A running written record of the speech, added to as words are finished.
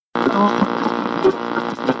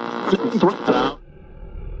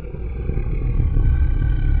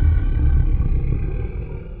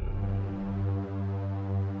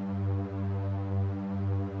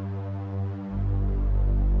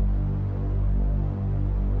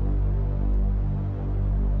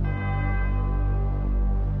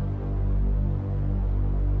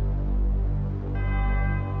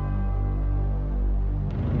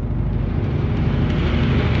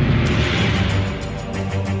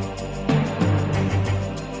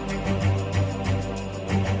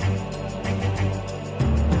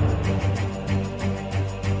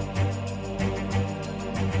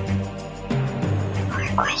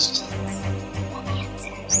Questions and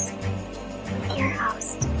answers with your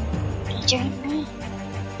host, Adrian Lee.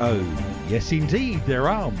 Oh, yes indeed, there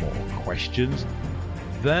are more questions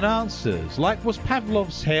than answers. Like, was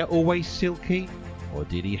Pavlov's hair always silky, or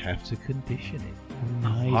did he have to condition it?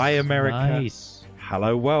 Nice, Hi, America. Nice.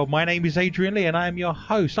 Hello, world. My name is Adrian Lee, and I am your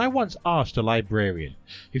host. I once asked a librarian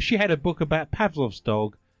if she had a book about Pavlov's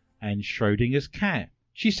dog and Schrodinger's cat.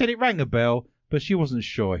 She said it rang a bell, but she wasn't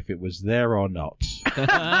sure if it was there or not.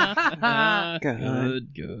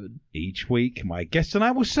 Good. Each week, my guest and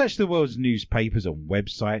I will search the world's newspapers and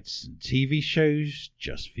websites and TV shows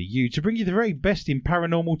just for you, to bring you the very best in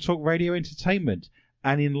paranormal talk radio entertainment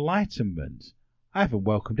and enlightenment. I haven't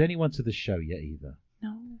welcomed anyone to the show yet either.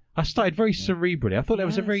 No. I started very cerebrally. I thought that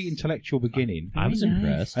was a very intellectual beginning. I was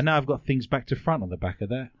impressed. And now I've got things back to front on the back of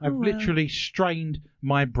that. I've literally strained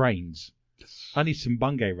my brains. I need some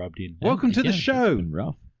Bungay rubbed in. Welcome to the show. It's been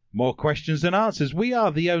rough. More questions than answers. We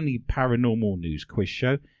are the only paranormal news quiz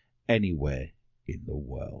show anywhere in the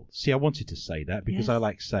world. See, I wanted to say that because I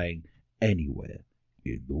like saying anywhere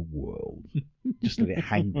in the world. Just let it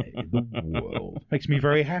hang there, in the world. Makes me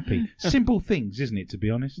very happy. Simple things, isn't it, to be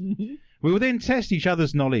honest? We will then test each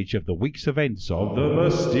other's knowledge of the week's events of the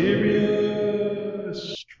mysterious,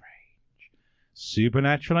 strange,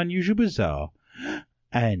 supernatural, unusual, bizarre,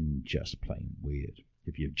 and just plain weird.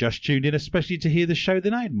 If you've just tuned in especially to hear the show,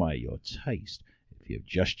 then I admire your taste. If you've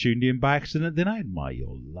just tuned in by accident, then I admire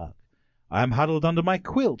your luck. I am huddled under my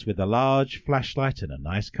quilt with a large flashlight and a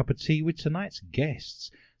nice cup of tea with tonight's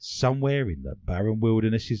guests, somewhere in the barren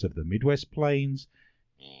wildernesses of the Midwest Plains,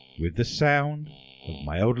 with the sound of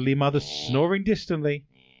my elderly mother snoring distantly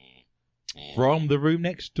from the room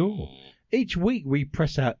next door. Each week we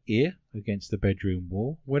press our ear against the bedroom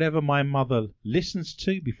wall. Whatever my mother listens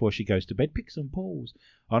to before she goes to bed picks and pulls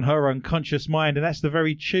on her unconscious mind, and that's the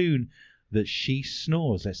very tune that she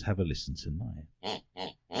snores. Let's have a listen tonight.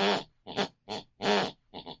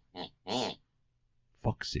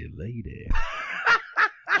 Foxy lady.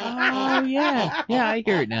 Oh, yeah. Yeah, I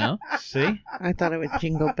hear it now. See? I thought it was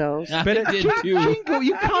Jingle Bells. I did too. Jingle,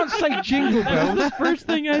 you can't say jingle bells. That's the first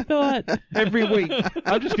thing I thought. Every week.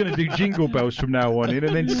 I'm just going to do jingle bells from now on in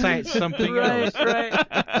and then say it's something else.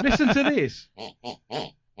 Right. Listen to this.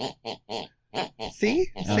 See?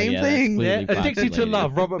 Oh, Same yeah, thing. that's Yeah, clearly Addicted Foxy to Lady.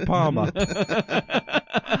 Love, Robert Palmer.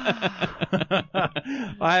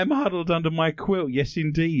 I am huddled under my quilt, yes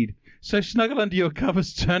indeed. So snuggle under your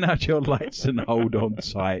covers, turn out your lights and hold on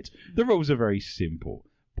tight. The rules are very simple.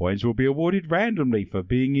 Points will be awarded randomly for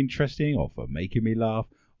being interesting or for making me laugh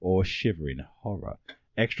or shiver in horror.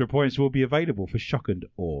 Extra points will be available for shock and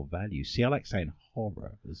awe value. See, I like saying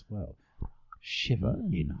horror as well. Shiver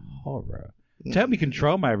in horror. To help me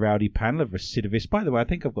control my rowdy panel of recidivists, by the way, I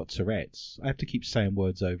think I've got Tourette's. I have to keep saying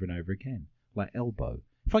words over and over again, like elbow.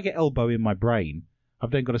 If I get elbow in my brain, I've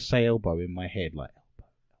then got to say elbow in my head, like elbow.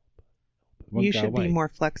 Won't You go should be away. more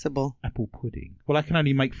flexible. Apple pudding. Well, I can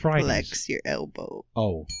only make Fridays. Flex your elbow.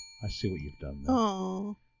 Oh, I see what you've done there.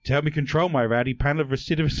 Oh. To help me control my rowdy panel of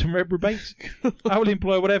recidivists and reprobates, I will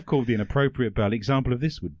employ what I've called the inappropriate bell. Example of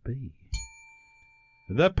this would be: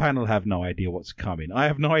 the panel have no idea what's coming. I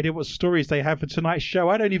have no idea what stories they have for tonight's show.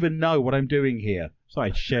 I don't even know what I'm doing here. So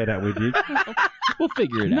I'd share that with you. We'll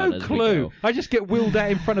figure it out No as we clue. go. I just get wheeled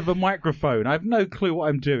out in front of a microphone. I have no clue what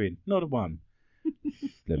I'm doing. Not a one.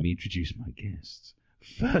 Let me introduce my guests.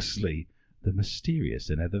 Firstly, the mysterious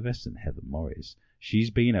and effervescent Heather Morris. She's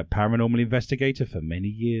been a paranormal investigator for many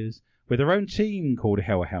years, with her own team called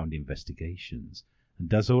Hellhound Investigations, and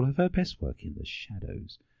does all of her best work in the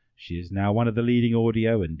shadows. She is now one of the leading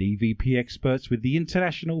audio and DVP experts with the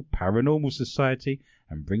International Paranormal Society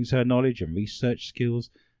and brings her knowledge and research skills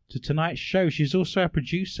to tonight's show. She's also a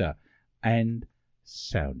producer and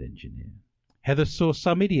sound engineer. Heather saw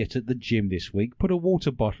some idiot at the gym this week put a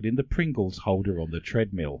water bottle in the Pringles holder on the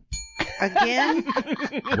treadmill. Again?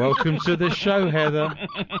 Welcome to the show, Heather.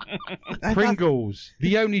 I Pringles,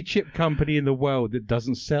 the only chip company in the world that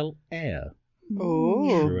doesn't sell air.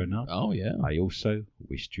 Oh. True enough. Oh, yeah. I also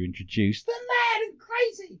wish to introduce the mad and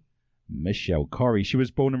crazy Michelle Corrie. She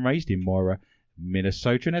was born and raised in Moira,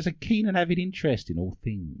 Minnesota, and has a keen and avid interest in all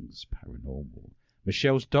things paranormal.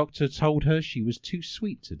 Michelle's doctor told her she was too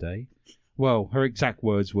sweet today. Well, her exact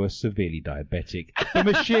words were severely diabetic, but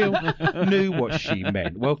Michelle knew what she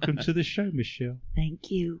meant. Welcome to the show, Michelle. Thank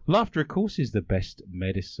you. Laughter, of course, is the best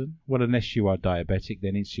medicine. Well, unless you are diabetic,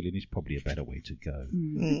 then insulin is probably a better way to go.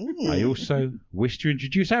 I also wish to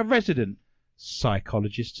introduce our resident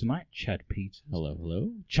psychologist tonight, Chad Peters. Hello,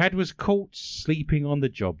 hello. Chad was caught sleeping on the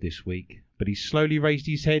job this week, but he slowly raised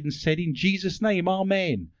his head and said, "In Jesus' name,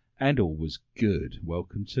 amen." And all was good.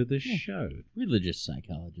 Welcome to the show. Religious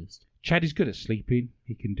psychologist. Chad is good at sleeping.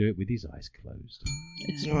 He can do it with his eyes closed.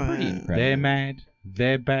 It's Wow. pretty incredible. They're mad,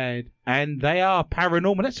 they're bad, and they are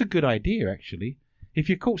paranormal. That's a good idea, actually. If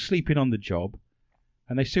you're caught sleeping on the job,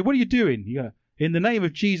 and they say, "What are you doing?" You go, "In the name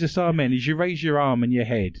of Jesus, amen," as you raise your arm and your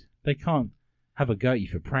head. They can't have a go at you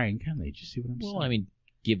for praying, can they? Do you see what I'm saying? Well, I mean,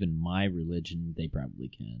 given my religion, they probably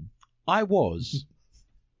can. I was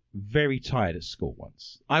very tired at school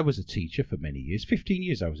once. I was a teacher for many years. 15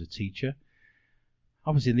 years I was a teacher. I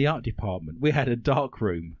was in the art department. We had a dark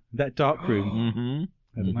room. That dark room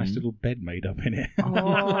Mm-hmm. had a nice little bed made up in it.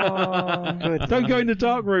 Oh. Good. Don't go in the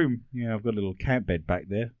dark room. Yeah, I've got a little camp bed back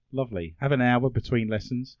there. Lovely. Have an hour between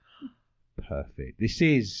lessons. Perfect. This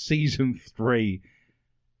is season 3,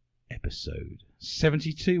 episode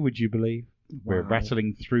 72, would you believe? We're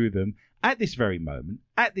rattling through them. At this very moment,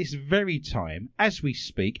 at this very time, as we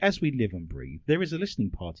speak, as we live and breathe, there is a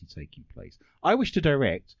listening party taking place. I wish to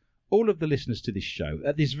direct all of the listeners to this show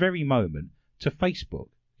at this very moment to Facebook.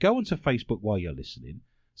 Go onto Facebook while you're listening.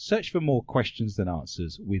 Search for More Questions Than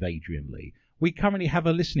Answers with Adrian Lee. We currently have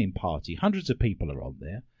a listening party. Hundreds of people are on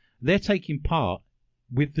there. They're taking part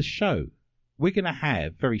with the show. We're going to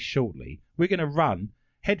have, very shortly, we're going to run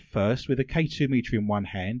head first with a K2 meter in one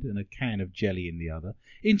hand and a can of jelly in the other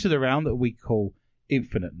into the round that we call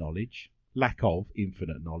infinite knowledge, lack of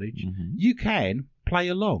infinite knowledge. Mm-hmm. You can play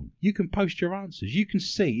along. You can post your answers. You can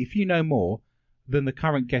see if you know more than the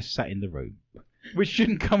current guest sat in the room, which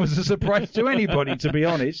shouldn't come as a surprise to anybody, to be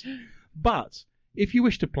honest. But if you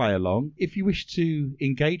wish to play along, if you wish to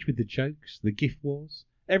engage with the jokes, the gift wars,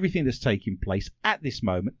 everything that's taking place at this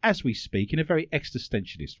moment as we speak in a very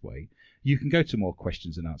existentialist way, you can go to More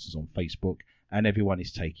Questions and Answers on Facebook, and everyone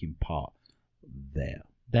is taking part there.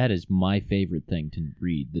 That is my favorite thing to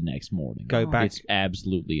read the next morning. Go back It's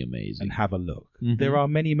absolutely amazing. and have a look. Mhm. There are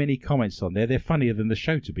many, many comments on there. They're funnier than the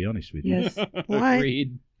show, to be honest with you. Yes. Why?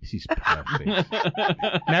 Agreed. This is perfect.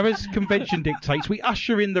 Now, as convention dictates, we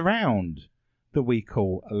usher in the round that we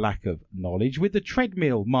call a lack of knowledge with the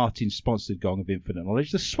treadmill Martin-sponsored gong of infinite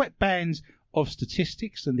knowledge, the sweatbands of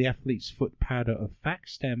statistics, and the athlete's foot powder of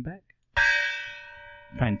facts. Stand back.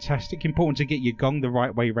 Fantastic. Important to get your gong the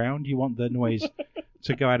right way round. You want the noise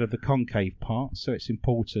to go out of the concave part, so it's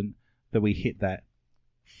important that we hit that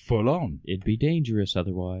full on. It'd be dangerous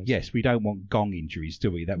otherwise. Yes, we don't want gong injuries,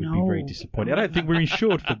 do we? That would be No. very disappointing. I don't think we're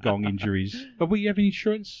insured for gong injuries. Are we having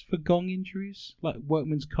insurance for gong injuries? Like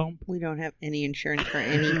workman's comp? We don't have any insurance for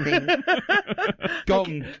anything.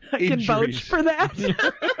 Gong I can injuries. vouch for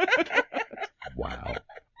that. Wow.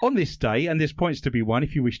 On this day, and there's points to be won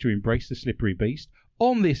if you wish to embrace the slippery beast,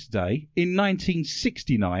 on this day, in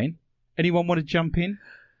 1969, anyone want to jump in?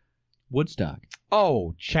 Woodstock.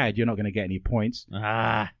 Oh, Chad, you're not going to get any points.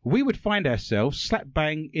 We would find ourselves slap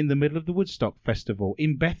bang in the middle of the Woodstock Festival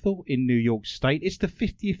in Bethel in New York State. It's the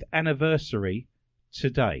 50th anniversary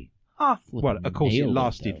today. Oh, Well, of course, it Nailed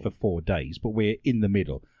lasted though. for 4 days, but we're in the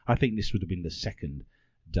middle. I think this would have been the second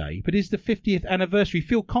day. But it's the 50th anniversary.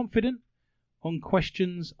 Feel confident on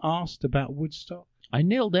questions asked about Woodstock? I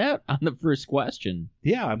nailed out on the first question.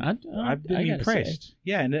 Yeah, I've I been gotta impressed.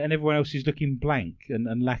 Yeah, and everyone else is looking blank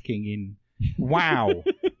and lacking in wow.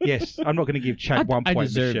 Yes, I'm not going to give Chad 1 I point,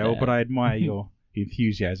 deserve Michelle, that. but I admire your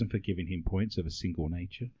enthusiasm for giving him points of a single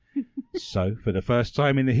nature. So, for the first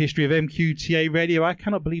time in the history of MQTA Radio, I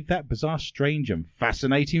cannot believe that bizarre, strange, and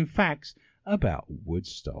fascinating facts about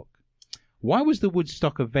Woodstock. Why was the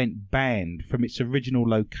Woodstock event banned from its original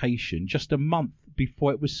location just a month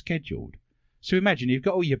before it was scheduled? So imagine you've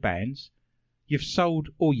got all your bands, you've sold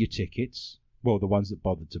all your tickets, well, the ones that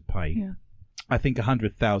bothered to pay. Yeah. I think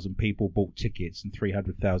 100,000 people bought tickets and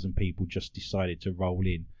 300,000 people just decided to roll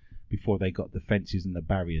in before they got the fences and the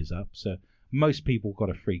barriers up. So most people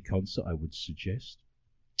got a free concert, I would suggest.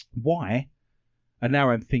 Why? And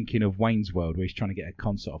now I'm thinking of Wayne's World, where he's trying to get a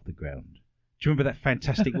concert off the ground. Do you remember that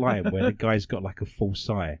fantastic line where the guy's got like a false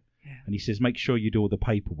eye? Yeah. And he says, make sure you do all the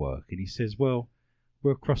paperwork. And he says, well,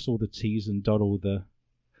 we'll cross all the T's and dot all the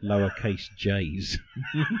lowercase j's.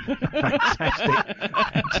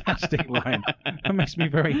 Fantastic line. That makes me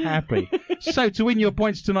very happy. So to win your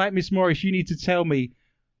points tonight, Miss Morris, you need to tell me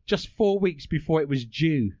just 4 weeks before it was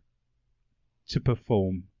due to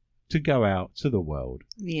perform, to go out to the world,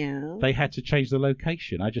 Yeah. they had to change the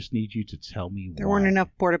location. I just need you to tell me There why. weren't enough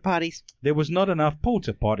porta potties. There was not enough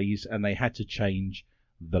porta potties, and they had to change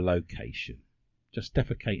the location. Just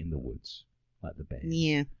defecate in the woods, like the bears.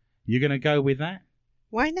 Yeah. You're going to go with that?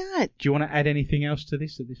 Why not? Do you want to add anything else to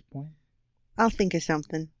this at this point? I'll think of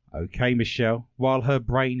something. Okay, Michelle. While her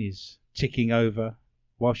brain is ticking over,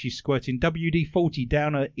 while she's squirting WD-40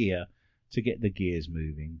 down her ear to get the gears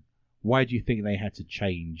moving, why do you think they had to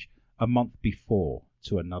change a month before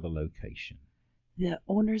to another location? The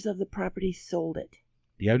owners of the property sold it.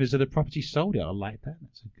 The owners of the property sold it. I like that.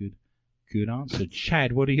 That's a good answer.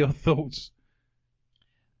 Chad, what are your thoughts?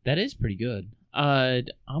 That is pretty good. I'm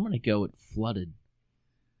going to go with flooded.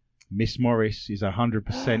 Miss Morris is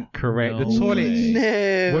 100% correct. No The toilets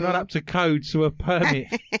No. were not up to code, so a permit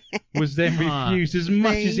was then refused. As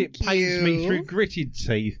much as it Thank pains me you. through gritted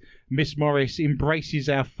teeth, Miss Morris embraces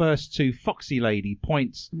our first 2 Foxy Lady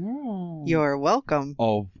points You're welcome.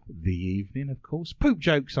 of the evening, of course. Poop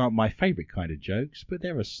jokes aren't my favourite kind of jokes, but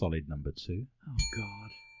they're a solid number 2. Oh, God.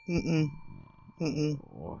 Mm-mm.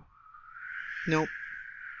 Mm-mm. Nope.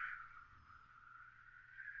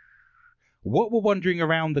 What were wandering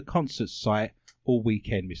around the concert site all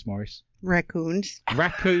weekend, Miss Morris? Raccoons.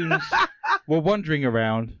 Raccoons were wandering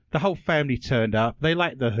around. The whole family turned up. They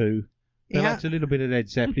liked The Who. They Yeah. liked a little bit of Led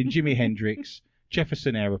Zeppelin, Jimi Hendrix,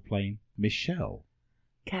 Jefferson Aeroplane. Michelle,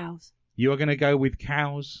 Cows. you are going to go with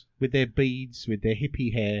cows, with their beads, with their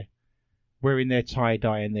hippie hair, wearing their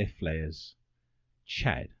tie-dye and their flares.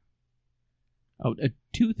 Chad. Oh,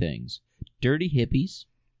 2 things. Dirty hippies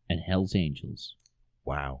and Hell's Angels.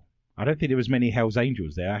 Wow. I don't think there was many Hell's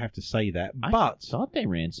Angels there, I have to say that. I But thought they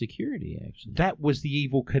ran security, actually. that was the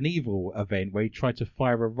Evil Knievel event where he tried to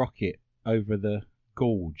fire a rocket over the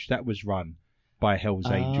gorge. That was run by Hell's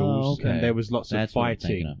Angels, okay. and there was lots That's of what I'm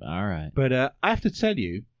thinking fighting. of. All right. But I have to tell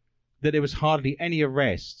you that there was hardly any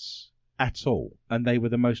arrests at all, and they were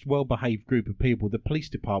the most well-behaved group of people. The police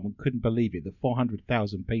department couldn't believe it that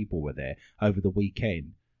 400,000 people were there over the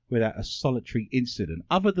weekend without a solitary incident,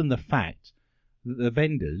 other than the fact that the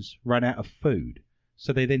vendors ran out of food,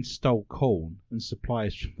 so they then stole corn and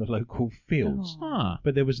supplies from the local fields. Huh.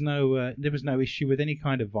 But there was no issue with any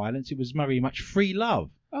kind of violence. It was very much free love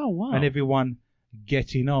Oh, wow. and everyone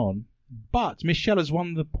getting on. But Michelle has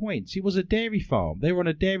won the points. It was a dairy farm. They were on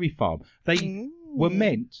a dairy farm. They were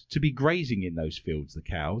meant to be grazing in those fields, the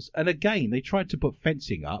cows. And again, they tried to put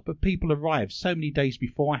fencing up, but people arrived so many days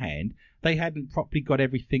beforehand, they hadn't properly got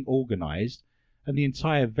everything organised, and the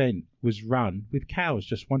entire event was run with cows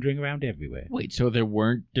just wandering around everywhere. Wait, so there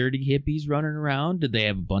weren't dirty hippies running around? Did they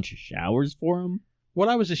have a bunch of showers for them? Well,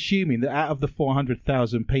 I was assuming that out of the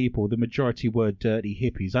 400,000 people, the majority were dirty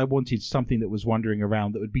hippies. I wanted something that was wandering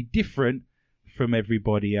around that would be different from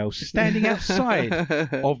everybody else, standing outside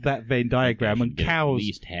of that Venn diagram, and At cows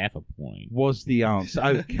least half a point. was the answer.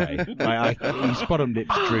 Okay, his bottom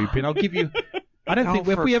lip's drooping. I'll give you. I don't Oh, think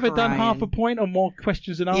have for we ever done crying. half a point on more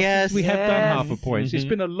questions and answers. Yes. We have done Yes. half a point. It's Mhm.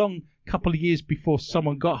 been a long couple of years before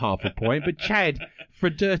someone got half a point, but Chad, for a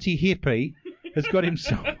dirty hippie, has got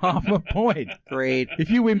himself half a point. Great. If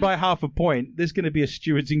you win by half a point, there's going to be a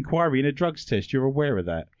steward's inquiry and a drugs test. You're aware of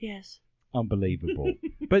that? Yes. Unbelievable.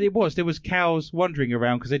 But there was cows wandering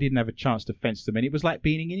around because they didn't have a chance to fence them in. It was like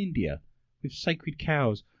being in India with sacred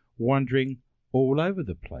cows wandering all over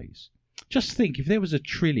the place. Just think, if there was 1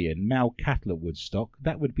 trillion male cattle at Woodstock,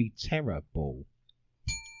 that would be terrible.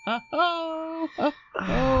 Oh.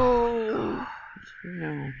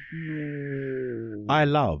 No. I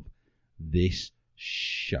love this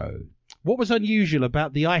show. What was unusual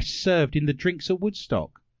about the ice served in the drinks at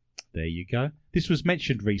Woodstock? There you go. This was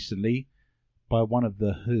mentioned recently by one of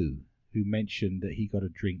the who mentioned that he got a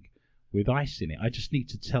drink with ice in it. I just need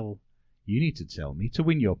to tell me to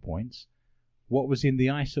win your points. What was in the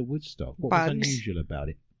ice at Woodstock? What was Bugs. unusual about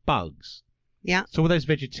it? Bugs. Yeah. So all those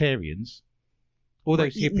vegetarians, all We're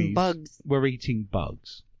those eating hippies, bugs. were eating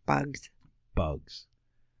bugs. Bugs. Bugs.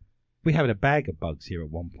 We had a bag of bugs here at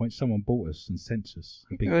one point. Someone bought us and sent us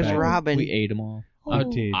a big It was bag. Robin. We ate them all. I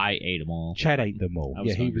did. I ate them all. Chad ate them all. I was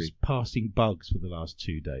Yeah, he hungry. was passing bugs for the last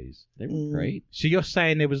 2 days. They were great. So you're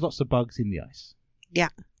saying there was lots of bugs in the ice? Yeah.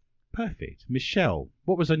 Perfect. Michelle,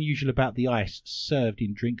 what was unusual about the ice served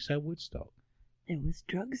in drinks at Woodstock? There was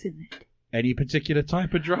drugs in it. Any particular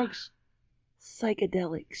type of drugs?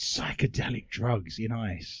 Psychedelics. Psychedelic drugs in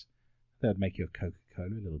ice. That'd make your Coca-Cola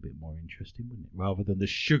a little bit more interesting, wouldn't it? Rather than the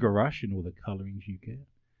sugar rush and all the colourings you get.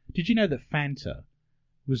 Did you know that Fanta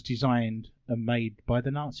was designed and made by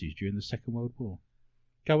the Nazis during the Second World War?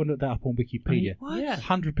 Go and look that up on Wikipedia. What? Yeah.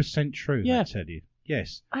 100% true, Yeah. I tell you.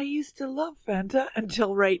 Yes. I used to love Fanta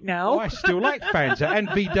until right now. Oh, I still like Fanta and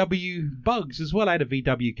VW Bugs as well. I had a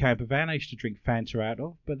VW camper van I used to drink Fanta out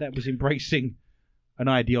of, but that was embracing an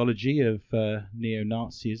ideology of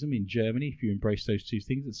neo-Nazism in Germany, if you embrace those two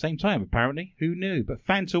things at the same time, apparently. Who knew? But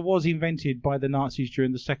Fanta was invented by the Nazis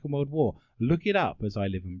during the Second World War. Look it up as I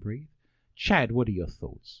live and breathe. Chad, what are your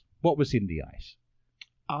thoughts? What was in the ice?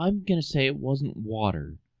 I'm going to say it wasn't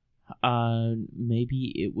water.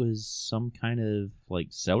 Maybe it was some kind of, like,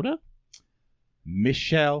 soda?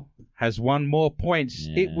 Michelle has 1 more points.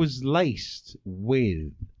 Yeah. It was laced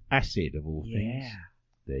with acid, of all things. Yeah.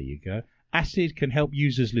 There you go. Acid can help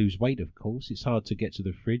users lose weight, of course. It's hard to get to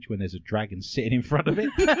the fridge when there's a dragon sitting in front of it.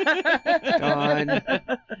 God.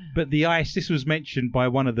 But the ice, this was mentioned by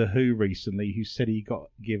one of the Who recently, who said he got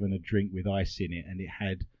given a drink with ice in it, and it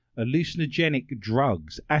had hallucinogenic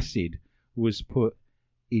drugs. Acid was put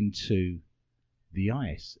into the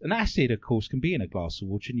ice. And acid, of course, can be in a glass of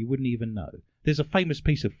water and you wouldn't even know. There's a famous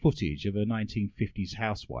piece of footage of a 1950s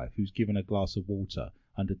housewife who's given a glass of water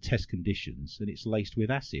under test conditions, and it's laced with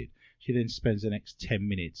acid. She then spends the next 10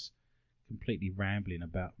 minutes completely rambling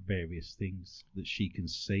about various things that she can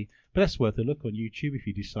see. But that's worth a look on YouTube if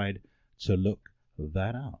you decide to look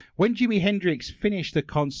that up. When Jimi Hendrix finished the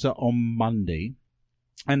concert on Monday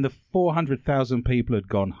and the 400,000 people had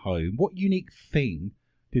gone home, what unique thing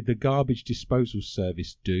did the garbage disposal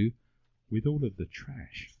service do with all of the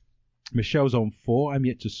trash? Michelle's on 4. I'm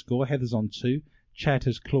yet to score. Heather's on 2. Chad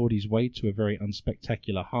has clawed his way to a very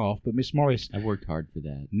unspectacular half, but Miss Morris I worked hard for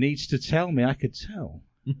that. needs to tell me, I could tell,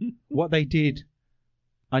 what they did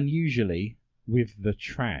unusually with the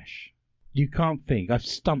trash. You can't think. I've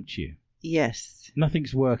stumped you. Yes.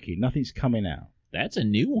 Nothing's working. Nothing's coming out. That's a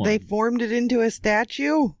new one. They formed it into a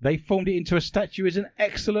statue? They formed it into a statue is an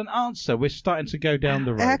excellent answer. We're starting to go down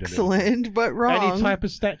the road. Excellent, but wrong. Any type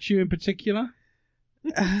of statue in particular?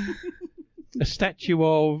 A statue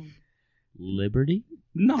of... Liberty?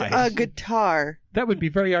 Nice. A guitar. That would be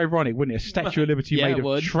very ironic, wouldn't it? A Statue of Liberty Yeah, made it of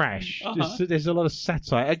would. trash. Uh-huh. There's a lot of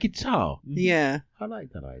satire. A guitar. Yeah. I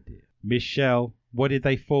like that idea. Michelle, what did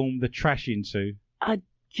they form the trash into? A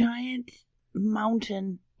giant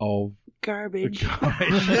mountain Of garbage.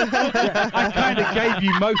 I kind of gave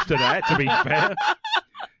you most of that, to be fair.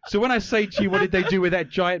 So when I say to you, what did they do with that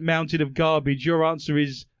giant mountain of garbage, your answer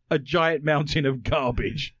is a giant mountain of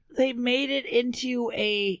garbage. They made it into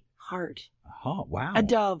a heart. A heart, wow. A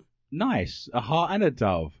dove. Nice. A heart and a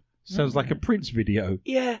dove. Sounds like a Prince video.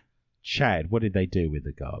 Yeah. Chad, what did they do with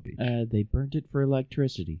the garbage? They burnt it for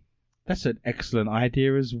electricity. That's an excellent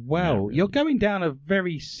idea as well. Yeah, really. You're going down a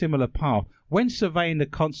very similar path. When surveying the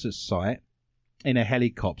concert site in a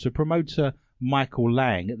helicopter, promoter Michael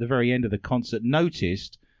Lang at the very end of the concert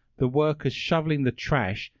noticed the workers shoveling the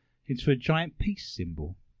trash into a giant peace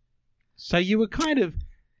symbol. So you were kind of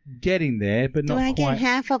getting there, but not Do I quite. get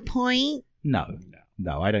half a point? No,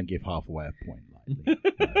 I don't give half away a point lightly.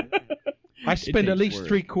 No. I spend at takes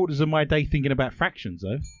least work. 3/4 of my day thinking about fractions,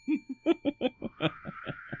 though.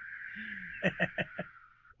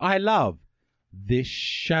 I love this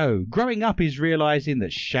show. Growing up is realizing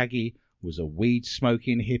that Shaggy was a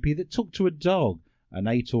weed-smoking hippie that talked to a dog and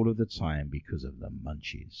ate all of the time because of the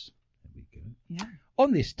munchies. There we go. Yeah.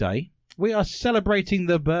 On this day, we are celebrating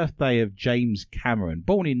the birthday of James Cameron,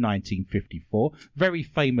 born in 1954, very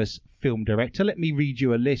famous film director. Let me read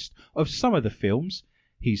you a list of some of the films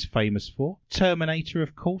he's famous for. Terminator,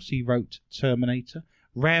 of course, he wrote Terminator.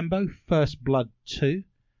 Rambo, First Blood 2,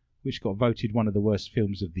 which got voted one of the worst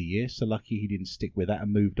films of the year, so lucky he didn't stick with that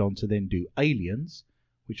and moved on to then do Aliens,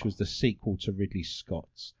 which was the sequel to Ridley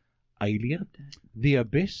Scott's Alien. The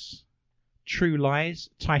Abyss, True Lies,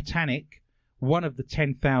 Titanic, one of the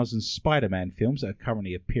 10,000 Spider-Man films that are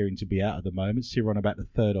currently appearing to be out at the moment, so you're on about the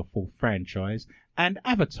 3rd or 4th franchise, and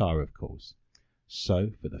Avatar, of course.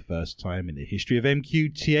 So, for the first time in the history of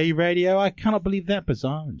MQTA radio, I cannot believe that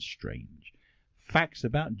bizarre and strange facts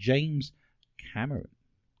about James Cameron.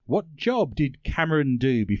 What job did Cameron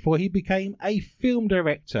do before he became a film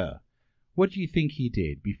director? What do you think he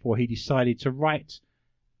did before he decided to write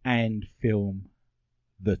and film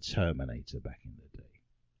The Terminator back in the day?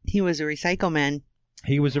 He was a recycle man.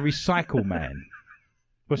 He was a recycle man.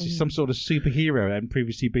 Was he some sort of superhero I hadn't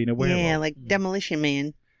previously been aware Yeah, of? like Demolition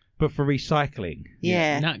Man. But for recycling.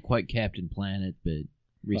 Yeah. Not quite Captain Planet, but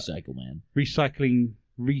Recycle Man.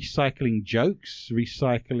 Recycling jokes,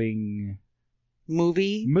 recycling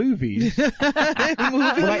Movie. Movies? Well,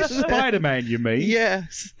 like Spider-Man, you mean?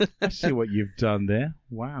 Yes. I see what you've done there.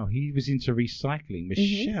 Wow, he was into recycling.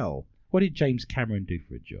 Michelle, what did James Cameron do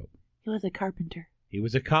for a job? He was a carpenter. He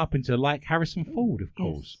was a carpenter like Harrison Ford, of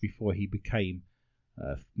course, before he became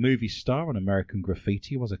a movie star on American Graffiti.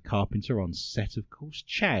 He was a carpenter on set, of course.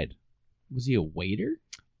 Chad. Was he a waiter?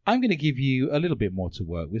 I'm going to give you a little bit more to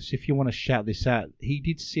work with, so if you want to shout this out, he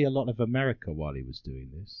did see a lot of America while he was doing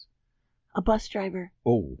this. A bus driver.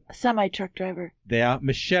 Oh. A semi-truck driver. There,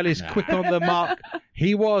 Michelle is quick on the mark.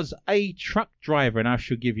 He was a truck driver, and I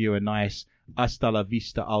shall give you a nice hasta la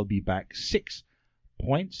vista, I'll be back. 6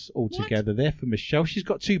 points altogether there for Michelle. She's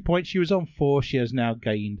got 2 points. She was on 4. She has now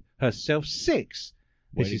gained herself 6.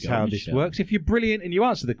 This is how this works. If you're brilliant and you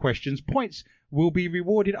answer the questions, points will be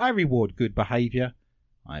rewarded. I reward good behaviour.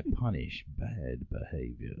 I punish bad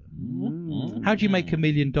behaviour. How do you make $1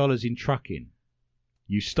 million in trucking?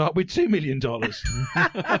 You start with $2 million.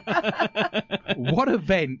 What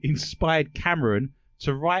event inspired Cameron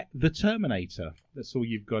to write The Terminator? That's all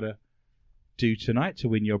you've got to do tonight to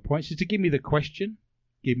win your points, is to give me the question,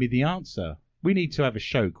 give me the answer. We need to have a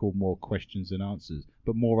show called More Questions Than Answers,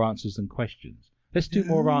 but more answers than questions. Let's do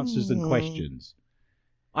more answers than questions.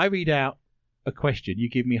 I read out a question, you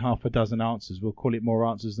give me half a dozen answers. We'll call it More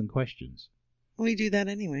Answers Than Questions. We do that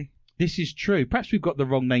anyway. This is true. Perhaps we've got the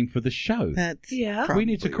wrong name for the show. That's We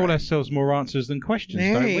need to call ourselves More Answers Than Questions,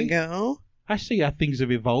 there don't we? There you go. I see how things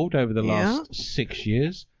have evolved over the last 6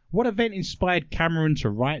 years. What event inspired Cameron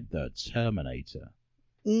to write The Terminator?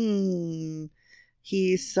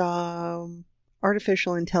 He saw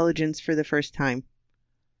artificial intelligence for the first time.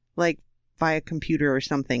 Like via computer or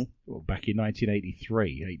something. Well, back in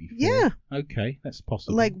 1983, 84. Yeah. Okay, that's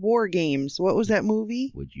possible. Like War Games. What was that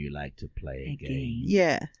movie? Would you like to play a game?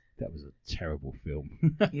 Yeah. That was a terrible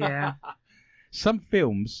film. Yeah. Some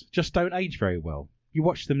films just don't age very well. You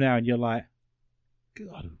watch them now and you're like,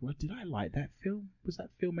 God, what did I like that film? Was that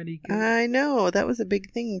film any good? I know. That was a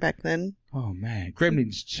big thing back then. Oh, man.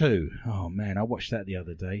 Gremlins 2. Oh, man. I watched that the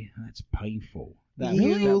other day. That's painful.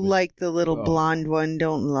 You like the little blonde one,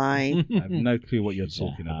 don't lie. I have no clue what you're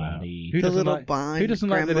talking about. Who doesn't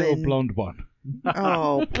like the little blonde one?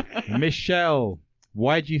 Oh. Michelle,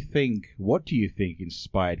 what do you think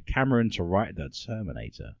inspired Cameron to write The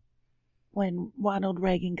Terminator? When Ronald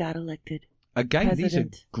Reagan got elected. Again,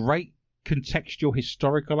 president. These are great contextual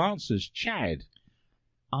historical answers. Chad?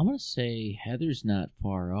 I'm going to say Heather's not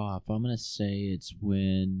far off. I'm going to say it's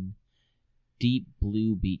when Deep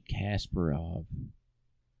Blue beat Kasparov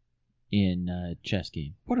in chess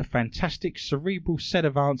game. What a fantastic cerebral set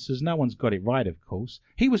of answers. No one's got it right, of course.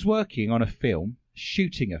 He was working on a film,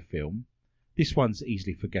 shooting a film. This one's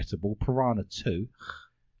easily forgettable. Piranha 2. Do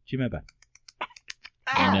you remember?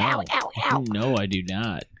 No, I do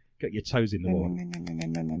not. Got your toes in the water.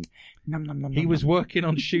 He was working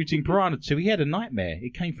on shooting Piranha 2. He had a nightmare.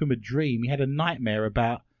 It came from a dream. He had a nightmare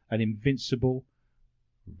about an invincible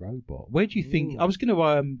robot. Where do you think... I was going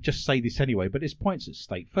to just say this anyway, but there's points at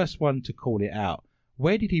stake. First one to call it out.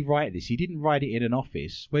 Where did he write this? He didn't write it in an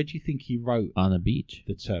office. Where do you think he wrote... On a beach.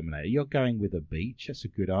 The Terminator. You're going with a beach. That's a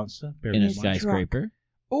good answer. In a skyscraper.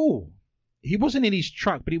 Oh, he wasn't in his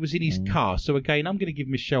truck, but he was in his car. So again, I'm going to give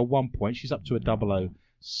Michelle 1 point. She's up to a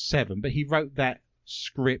 007. But he wrote that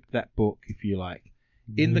script, that book, if you like,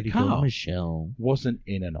 in the car. Michelle. Wasn't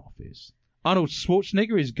in an office. Arnold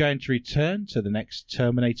Schwarzenegger is going to return to the next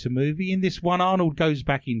Terminator movie. In this one, Arnold goes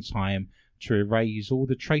back in time to erase all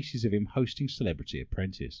the traces of him hosting Celebrity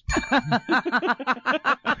Apprentice.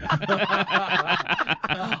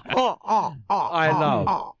 I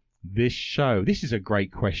love this show. This is a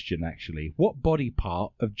great question, actually. What body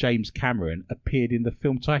part of James Cameron appeared in the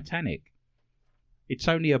film Titanic? It's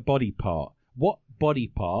only a body part. What body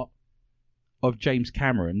part of James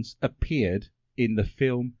Cameron's appeared in the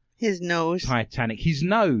film His nose. Titanic? His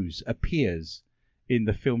nose appears in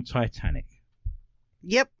the film Titanic.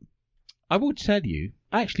 Yep. I will tell you,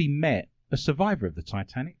 I actually met a survivor of the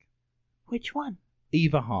Titanic. Which one?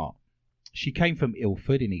 Eva Hart. She came from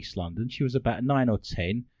Ilford in East London. She was about 9 or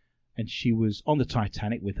 10, and she was on the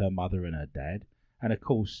Titanic with her mother and her dad. And, of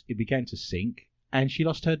course, it began to sink, and she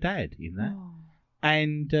lost her dad in that. Oh.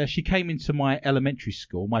 And she came into my elementary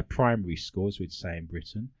school, my primary school, as we'd say in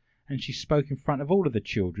Britain, and she spoke in front of all of the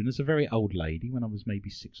children as a very old lady when I was maybe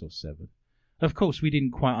 6 or 7. Of course, we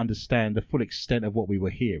didn't quite understand the full extent of what we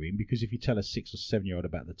were hearing, because if you tell a 6 or 7-year-old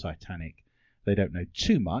about the Titanic, they don't know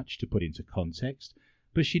too much to put into context.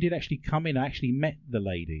 But she did actually come in. I actually met the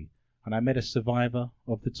lady, and I met a survivor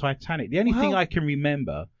of the Titanic. The only thing I can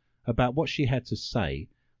remember about what she had to say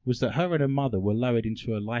was that her and her mother were lowered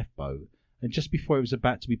into a lifeboat, And just before it was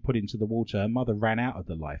about to be put into the water, her mother ran out of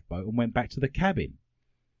the lifeboat and went back to the cabin.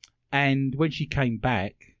 And when she came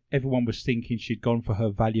back, everyone was thinking she'd gone for her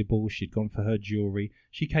valuables, she'd gone for her jewellery.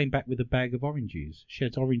 She came back with a bag of oranges. She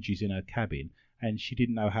had oranges in her cabin, and she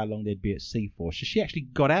didn't know how long they'd be at sea for. So she actually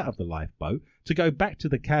got out of the lifeboat to go back to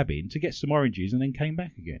the cabin to get some oranges and then came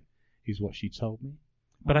back again, is what she told me.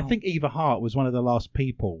 But I think Eva Hart was one of the last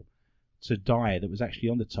people to die that was actually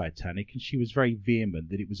on the Titanic, and she was very vehement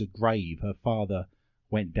that it was a grave. Her father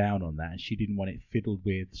went down on that, and she didn't want it fiddled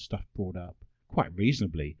with, stuff brought up. Quite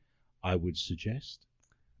reasonably, I would suggest.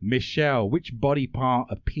 Michelle, which body part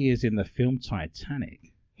appears in the film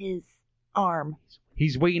Titanic? His arm.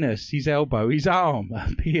 His weenus, his elbow, his arm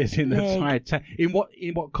appears in the Leg. Titanic.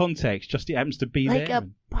 In what context? Just it happens to be Like there. a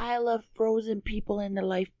pile of frozen people in the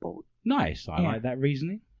lifeboat. Nice. I Yeah. like that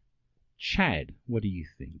reasoning. Chad, what do you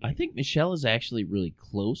think? I think Michelle is actually really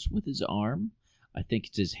close with his arm. I think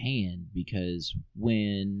it's his hand because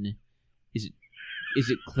when is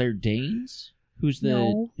it Claire Danes? Who's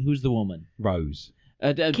the woman? Rose.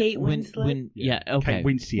 Kate Winslet? Kate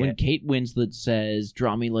Winslet. When Kate Winslet says,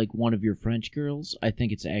 "Draw me like one of your French girls," I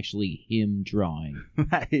think it's actually him drawing.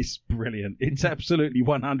 That is brilliant. It's absolutely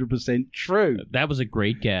 100% true. That was a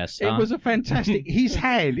great guess. It was a fantastic. His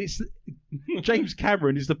hand. It's James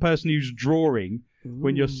Cameron is the person who's drawing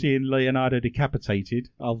when you're seeing Leonardo decapitated.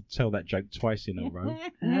 I'll tell that joke twice in a row,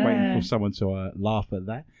 waiting for someone to laugh at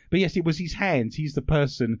that. But yes, it was his hands. He's the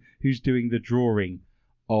person who's doing the drawing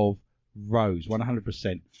of Rose.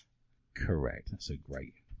 100% correct. That's a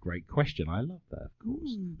great question. I love that, of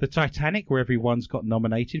course. The Titanic, where everyone's got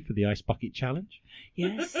nominated for the Ice Bucket Challenge.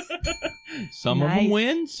 Yes. Some of them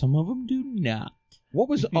win, some of them do not. What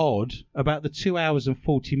was odd about the 2 hours and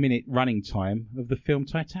 40-minute running time of the film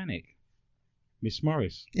Titanic? Miss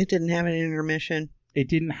Morris. It didn't have an intermission. It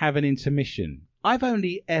didn't have an intermission. I've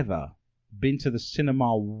only ever been to the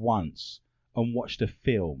cinema once and watched a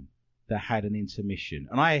film that had an intermission.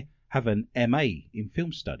 And I have an MA in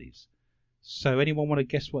film studies. So anyone want to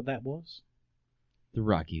guess what that was? The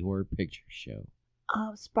Rocky Horror Picture Show.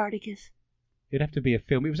 Spartacus. It'd have to be a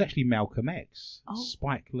film. It was actually Malcolm X. Oh.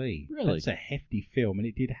 Spike Lee. Really? That's a hefty film, and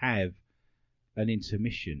it did have an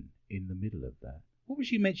intermission in the middle of that. What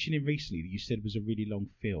was you mentioning recently that you said was a really long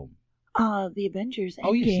film? The Avengers.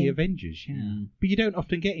 Oh, yes, the Endgame. Avengers, yeah. But you don't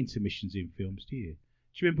often get intermissions in films, do you?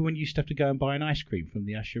 Do you remember when you used to have to go and buy an ice cream from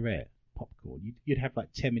the usherette? Popcorn. You'd have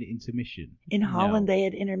like 10-minute intermission. In Holland, they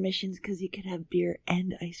had intermissions because you could have beer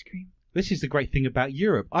and ice cream. This is the great thing about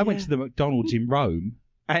Europe. I went to the McDonald's in Rome,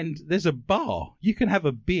 and there's a bar. You can have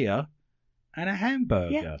a beer and a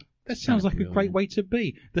hamburger. Yeah. That sounds like a brilliant. great way to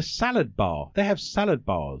be. The salad bar. They have salad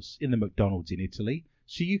bars in the McDonald's in Italy,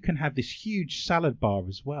 so you can have this huge salad bar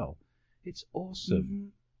as well. It's awesome. Mm-hmm.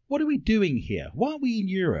 What are we doing here? Why are we in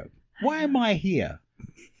Europe? Why am I here?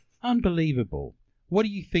 Unbelievable. What are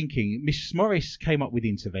you thinking? Miss Morris came up with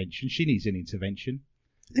intervention. She needs an intervention.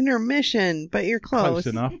 Intermission, but you're close. Close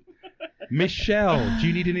enough. Michelle, do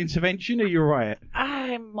you need an intervention? Are you all right?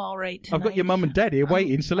 I'm all right tonight. I've got your mum and dad here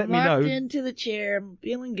waiting, so let me know. I'm locked into the chair. I'm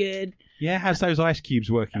feeling good. Yeah, how's those ice cubes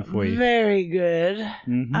working for you? Very good.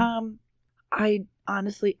 Mhm. I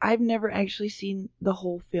honestly, I've never actually seen the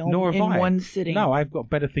whole film Nor have in I. one sitting. No, I've got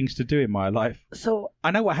better things to do in my life. So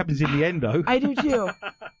I know what happens in the end, though. I do too.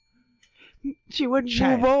 She wouldn't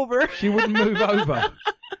Chad. move over. She wouldn't move over.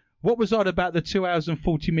 What was odd about the 2 hours and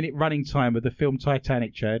 40-minute running time of the film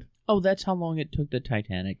Titanic, Chad? Oh, that's how long it took the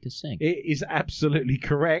Titanic to sink. It is absolutely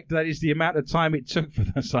correct. That is the amount of time it took for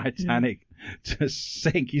the Titanic to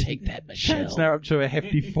sink. Take that, Michelle. Chad's now up to a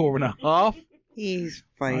hefty 4.5. He's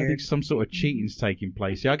I fired. think some sort of cheating's taking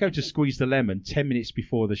place here. I go to squeeze the lemon 10 minutes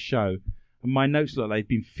before the show, and my notes look like they've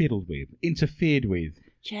been fiddled with, interfered with.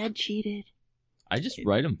 Chad cheated. I just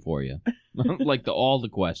write them for you. Like all the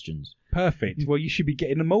questions. Perfect. Well, you should be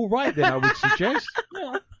getting them all right then, I would suggest.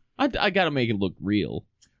 I got to make it look real.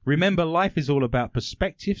 Remember, life is all about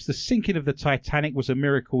perspectives. The sinking of the Titanic was a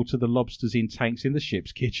miracle to the lobsters in tanks in the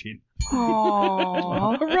ship's kitchen.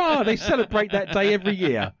 Aww. Hurrah! They celebrate that day every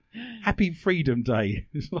year. Happy Freedom Day.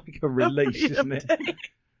 It's like a release, isn't it?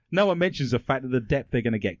 No one mentions the fact that the depth they're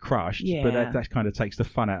going to get crushed, but Yeah. that kind of takes the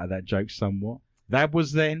fun out of that joke somewhat. That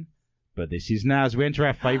was then, but this is now as we enter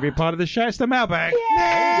our favourite part of the show. It's the mailbag.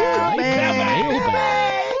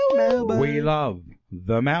 Mailbag. We love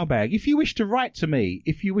the mailbag. If you wish to write to me,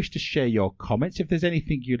 if you wish to share your comments, if there's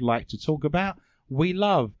anything you'd like to talk about, we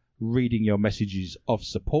love reading your messages of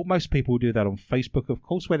support. Most people do that on Facebook, of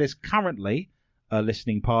course, where there's currently a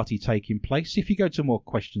listening party taking place. If you go to more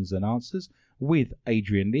questions and answers with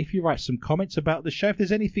Adrian Lee, if you write some comments about the show, if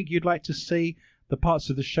there's anything you'd like to see, the parts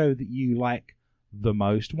of the show that you like the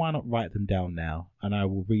most, why not write them down now? And I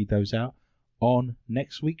will read those out on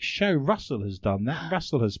next week's show. Russell has done that.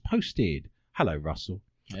 Russell has posted. Hello, Russell.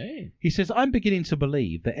 Hey. He says, I'm beginning to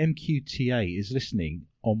believe that MQTA is listening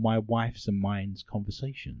on my wife's and mine's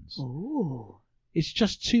conversations. Ooh. It's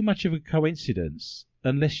just too much of a coincidence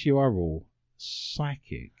unless you are all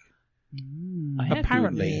psychic.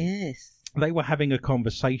 Apparently, Yes. they were having a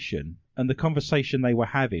conversation, and the conversation they were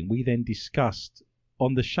having, we then discussed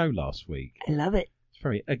on the show last week. I love it.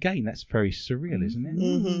 It's that's very surreal, isn't it?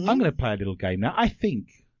 Mhm. I'm going to play a little game now. I think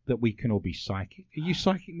that we can all be psychic. Are you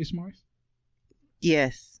psychic, Miss Morris?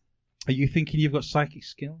 Yes. Are you thinking you've got psychic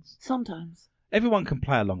skills? Sometimes. Everyone can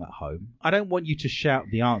play along at home. I don't want you to shout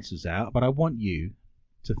the answers out, but I want you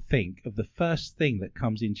to think of the first thing that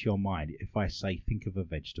comes into your mind if I say think of a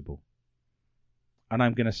vegetable. And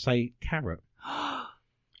I'm going to say carrot.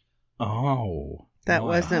 Oh. That wow.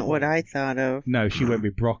 wasn't what I thought of. No, she went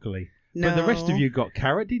with broccoli. No. But the rest of you got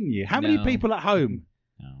carrot, didn't you? How many No. people at home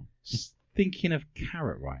No. thinking of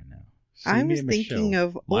carrot right now? I See me was and thinking Michelle.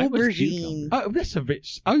 of Mine was aubergine. cucumber. Oh, that's a bit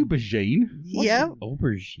aubergine. Yep.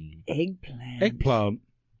 Aubergine. Eggplant. Eggplant.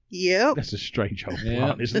 Yep. That's a strange old Yeah.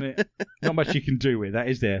 plant, isn't it? Not much you can do with that,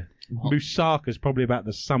 is there? Well, Moussaka's probably about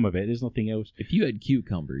the sum of it. There's nothing else. if you had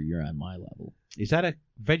cucumber, you're on my level. Is that a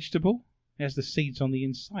vegetable? It has the seeds on the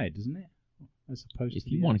inside, doesn't it? As opposed If to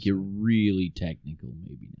you the want to get outside. really technical,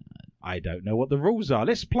 maybe not. I don't know what the rules are.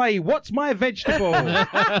 Let's play What's My Vegetable? Da,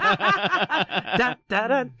 da, da,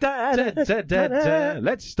 da, Da, da, da, da.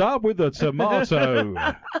 Let's start with the tomato.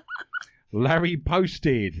 Larry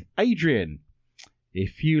posted, Adrian,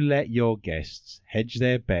 if you let your guests hedge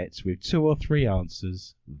their bets with 2 or 3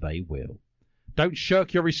 answers, they will. Don't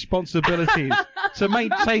shirk your responsibilities to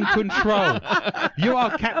maintain control. You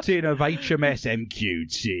are captain of HMS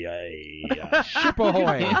MQTA. Ship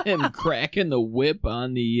ahoy. I'm cracking the whip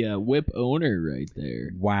on the whip owner right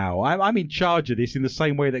there. Wow, I'm in charge of this in the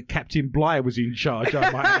same way that Captain Bligh was in charge,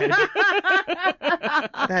 I might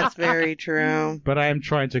add. That's very true. But I am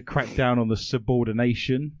trying to crack down on the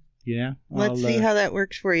subordination. Yeah. Let's see how that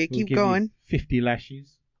works for you. we'll Keep give you going. 50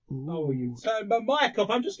 lashes. Oh, you turn my mic off.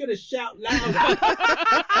 I'm just going to shout loud.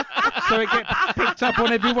 So it gets picked up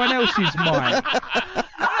on everyone else's mic.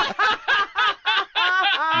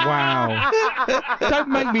 Wow. Don't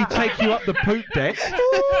make me take you up the poop deck.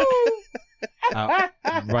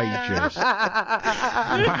 Outrageous.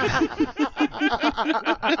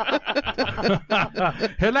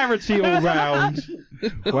 Hilarity all round.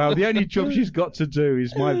 Well, the only job she's got to do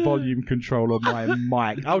is my volume control on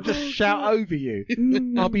my mic. I'll just shout over you.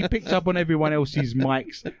 I'll be picked up on everyone else's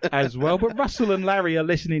mics as well. But Russell and Larry are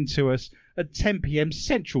listening to us at 10 p.m.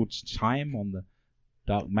 Central Time on the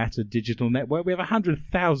Dark Matter Digital Network. We have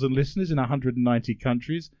 100,000 listeners in 190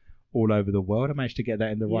 countries all over the world. I managed to get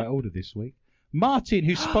that in the right order this week. Martin,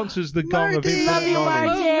 who sponsors the Gong of Martin! Infinite Love you,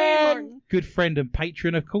 Knowledge, Martin. good friend and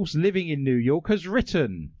patron, of course, living in New York, has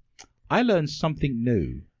written, I learn something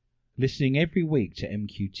new listening every week to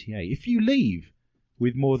MQTA. If you leave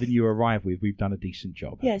with more than you arrive with, we've done a decent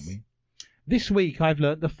job, Yes. haven't we? This week I've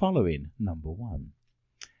learnt the following. Number 1.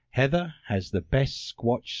 Heather has the best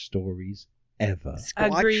Squatch stories ever.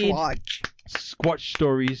 Agreed. Watch. Squatch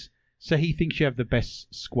stories. So he thinks you have the best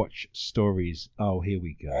Squatch stories. Oh, here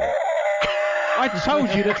we go. I told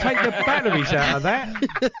you to take the batteries out of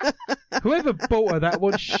that. Whoever bought her that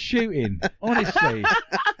was shooting. Honestly.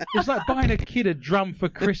 It's like buying a kid a drum for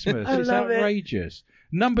Christmas. I It's love it. outrageous.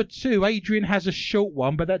 Number 2, Adrian has a short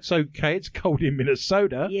one, but that's okay. It's cold in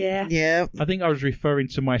Minnesota. Yeah. Yep. I think I was referring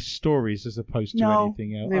to my stories as opposed to No.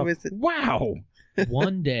 anything else. It Oh, was- wow.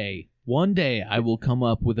 One day, I will come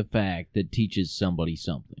up with a fact that teaches somebody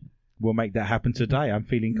something. We'll make that happen today. I'm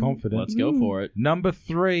feeling confident. Let's go for it. Number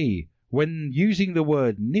 3. When using the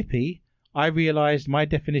word nippy, I realised my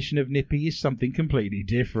definition of nippy is something completely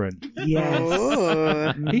different. Yes.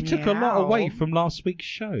 Oh, He took a lot Meow. away from last week's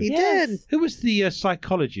show. he Yes. did. Who was the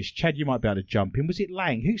psychologist? Chad, you might be able to jump in. Was it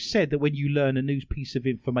Lang? Who said that when you learn a new piece of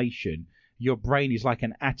information, your brain is like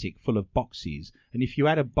an attic full of boxes, and if you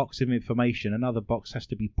add a box of information, another box has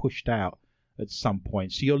to be pushed out at some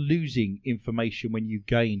point. So you're losing information when you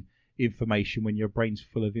gain information when your brain's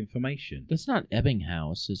full of information. That's not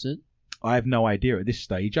Ebbinghaus, is it? I have no idea at this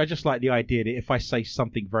stage. I just like the idea that if I say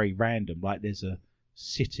something very random, like there's a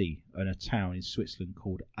city and a town in Switzerland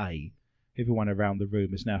called A, everyone around the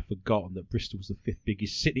room has now forgotten that Bristol's the 5th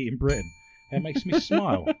biggest city in Britain. That makes me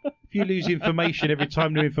smile. If you lose information every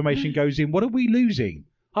time new information goes in, what are we losing?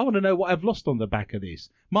 I want to know what I've lost on the back of this.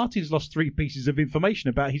 Martin's lost 3 pieces of information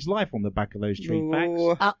about his life on the back of those 3 facts.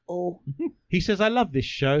 Oh, Uh-oh. He says, I love this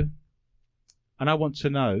show, and I want to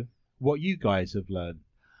know what you guys have learned.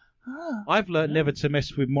 Huh. I've learned never to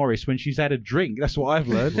mess with Morris when she's had a drink. That's what I've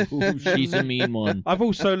learned. Ooh, she's a mean one. I've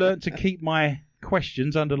also learned to keep my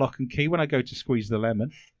questions under lock and key when I go to squeeze the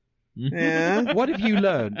lemon. Yeah. What have you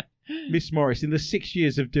learned, Miss Morris, in the 6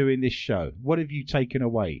 years of doing this show? What have you taken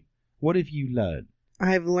away? What have you learned?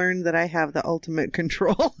 I've learned that I have the ultimate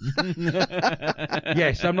control.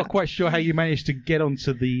 Yes, I'm not quite sure how you managed to get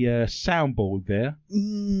onto the soundboard there.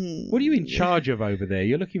 What are you in charge of over there?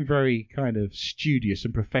 You're looking very kind of studious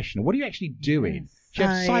and professional. What are you actually doing? Do you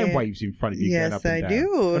have sine waves in front of you going Yes, up and I down?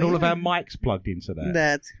 do. And all of our mics plugged into that.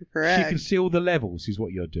 That's So correct. you can see all the levels is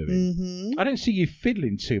what you're doing. Mm-hmm. I don't see you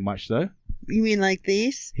fiddling too much, though. You mean like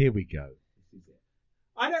these? Here we go.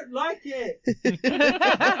 I don't like it.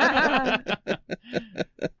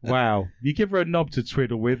 Wow. You give her a knob to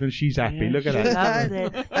twiddle with and she's happy. Look at She that.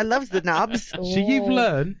 loves it. I love the knobs. So you've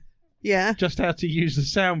learned Yeah. just how to use the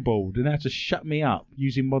soundboard and how to shut me up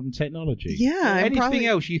using modern technology. Yeah. Anything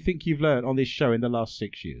else you think you've learned on this show in the last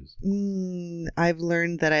 6 years? I've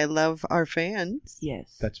learned that I love our fans.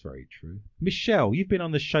 Yes. That's very true. Michelle, you've been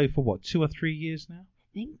on the show for what, 2 or 3 years now?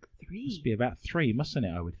 I think 3. Must be about 3, mustn't it,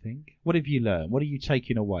 I would think? What have you learned? What are you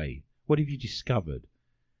taking away? What have you discovered?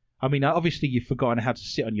 I mean, obviously you've forgotten how to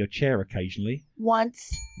sit on your chair occasionally.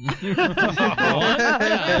 Once. But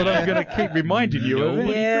I'm going to keep reminding you of it.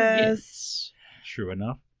 Nobody Yes. forgets. True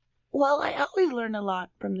enough. Well, I always learn a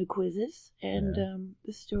lot from the quizzes and Yeah.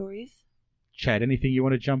 the stories. Chad, anything you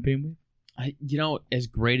want to jump in with? As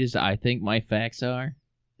great as I think my facts are,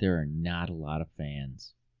 there are not a lot of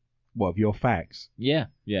fans. What, of your facts? Yeah.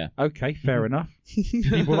 Okay, fair enough.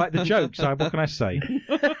 People like the jokes, so what can I say?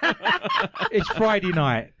 It's Friday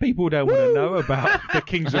night. People don't want to know about the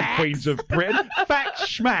kings and queens of Britain. Facts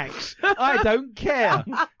schmacks. I don't care.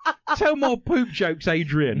 Tell more poop jokes,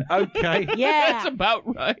 Adrian. Okay. Yeah. That's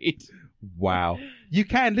about right. Wow. You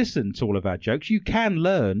can listen to all of our jokes. You can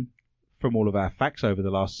learn from all of our facts over the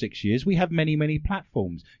last 6 years. We have many, many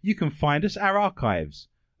platforms. You can find us. Our archives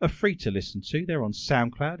are free to listen to. They're on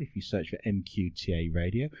SoundCloud if you search for Mqta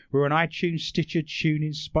Radio. We're on iTunes, Stitcher,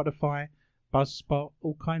 TuneIn, Spotify, Buzzspot,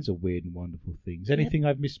 all kinds of weird and wonderful things. Anything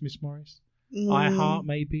I've missed, Miss Morris? iHeart,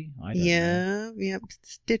 maybe? I don't know. Yep.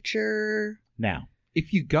 Stitcher, Now,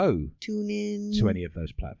 if you go tune in. to any of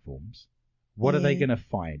those platforms, what are they going to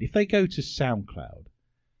find? If they go to SoundCloud,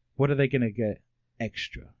 what are they going to get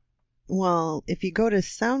extra? Well, if you go to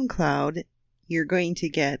SoundCloud, you're going to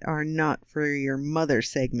get our Not For Your Mother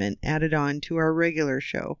segment added on to our regular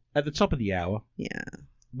show. At the top of the hour, Yeah.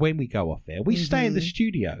 when we go off air, we stay in the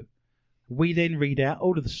studio. We then read out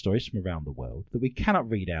all of the stories from around the world that we cannot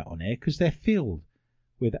read out on air because they're filled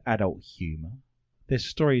with adult humour. There's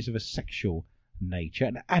stories of a sexual nature,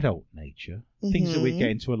 an adult nature, things that we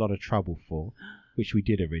get into a lot of trouble for, which we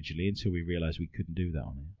did originally until we realised we couldn't do that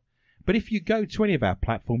on air. But if you go to any of our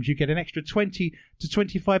platforms, you get an extra 20 to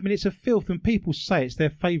 25 minutes of filth, and people say it's their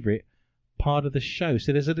favourite part of the show.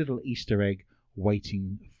 So there's a little Easter egg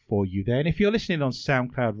waiting for you there. And if you're listening on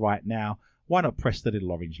SoundCloud right now, why not press the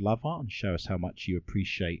little orange love heart and show us how much you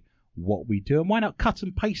appreciate what we do? And why not cut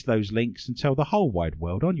and paste those links and tell the whole wide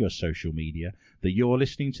world on your social media that you're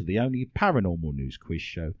listening to the only paranormal news quiz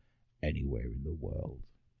show anywhere in the world.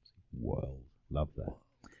 Love that.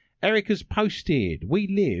 Eric has posted, we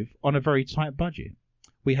live on a very tight budget.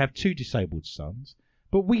 We have 2 disabled sons,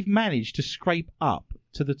 but we've managed to scrape up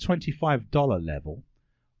to the $25 level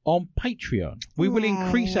on Patreon. We will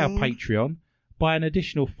increase our Patreon by an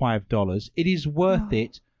additional $5. It is worth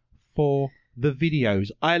it for the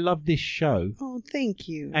videos. I love this show. Oh, thank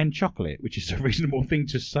you. And chocolate, which is a reasonable thing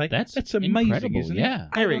to say. That's amazing, incredible, isn't yeah. it?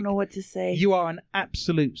 I Eric, don't know what to say. you are an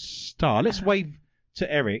absolute star. Let's wave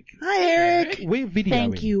to Eric. Hi, Eric. We're videoing.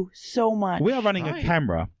 Thank you so much. We are running a Hi.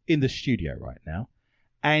 camera in the studio right now,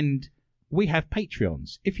 and we have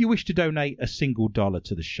Patreons. If you wish to donate a single dollar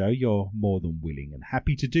to the show, you're more than willing and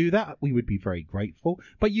happy to do that. We would be very grateful,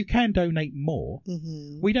 but you can donate more.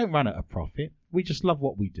 We don't run at a profit. We just love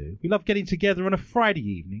what we do. We love getting together on a Friday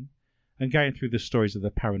evening and going through the stories of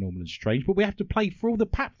the paranormal and strange, but we have to pay for all the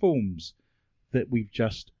platforms that we've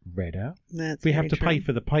just read out. We have to pay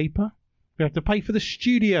for the paper. We have to pay for the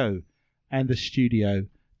studio and the studio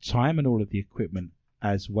time and all of the equipment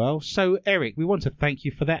as well. So, Eric, we want to thank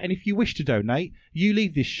you for that. And if you wish to donate, you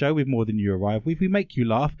leave this show with more than you arrive with. We make you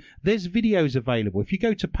laugh. There's videos available. If you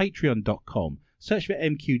go to patreon.com, search for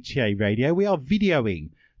MQTA Radio, we are videoing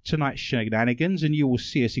tonight's shenanigans, and you will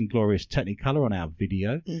see us in glorious Technicolor on our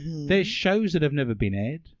video. There's shows that have never been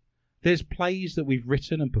aired. There's plays that we've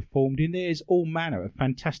written and performed in. There's all manner of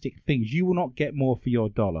fantastic things. You will not get more for your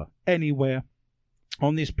dollar anywhere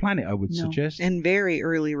on this planet, I would suggest. And very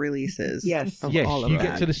early releases. Yes. Of Yes, all of you that.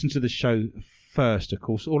 get to listen to the show first, of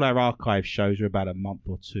course. All our archive shows are about a month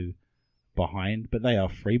or two behind, but they are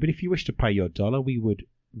free. But if you wish to pay your $1, we would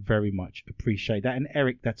very much appreciate that. And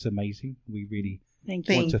Eric, that's amazing. We really Thank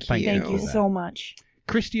want you. to thank you Thank for you that. so much.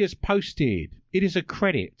 Christy has posted, it is a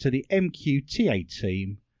credit to the MQTA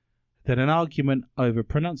team that an argument over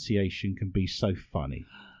pronunciation can be so funny.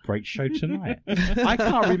 Great show tonight. I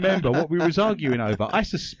can't remember what we was arguing over. I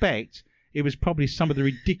suspect it was probably some of the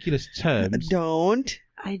ridiculous terms Don't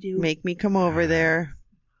I do. make me come over there.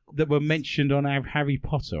 that were mentioned on our Harry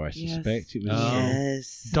Potter, I suspect. Yes. It was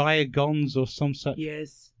Yes. diagons or some such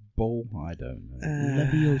Yes. ball. I don't know.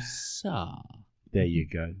 Leviosa. There you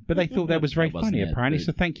go. But they thought that was very That wasn't funny, it, apparently. but-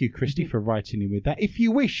 So thank you, Christy, for writing in with that. If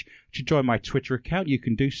you wish to join my Twitter account, you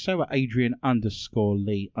can do so at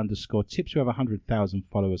Adrian_Lee_tips. We have 100,000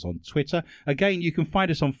 followers on Twitter. Again, you can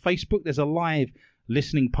find us on Facebook. There's a live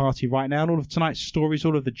listening party right now. And all of tonight's stories,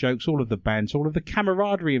 all of the jokes, all of the bands, all of the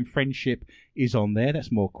camaraderie and friendship is on there.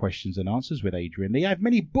 That's More Questions and Answers with Adrian Lee. I have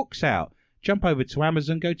many books out. Jump over to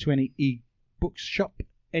Amazon. Go to any e-book shop,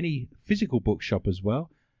 any physical bookshop as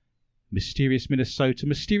well. Mysterious Minnesota,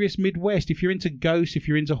 Mysterious Midwest. If you're into ghosts, if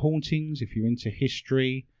you're into hauntings, if you're into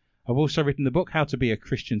history. I've also written the book How to Be a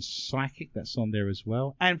Christian Psychic. That's on there as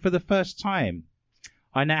well. And for the first time,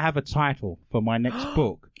 I now have a title for my next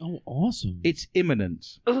book. Oh, awesome. It's imminent.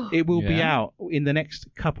 Ugh. It will be Yeah. out in the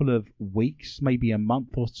next couple of weeks, maybe a month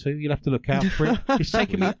or two. You'll have to look out for it. It's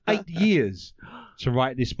taken me 8 years to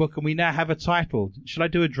write this book, and we now have a title. Should I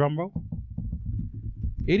do a drum roll?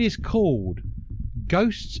 It is called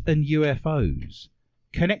Ghosts and UFOs,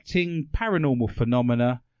 Connecting Paranormal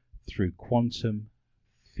Phenomena Through Quantum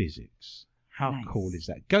Physics. How Nice. cool is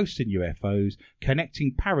that? Ghosts and UFOs,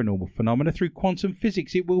 Connecting Paranormal Phenomena Through Quantum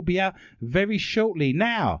Physics. It will be out very shortly.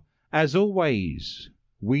 Now, as always,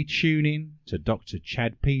 we tune in to Dr.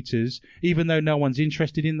 Chad Peters, even though no one's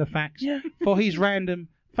interested in the facts, Yeah. for his random,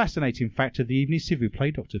 fascinating fact of the evening. S'il vous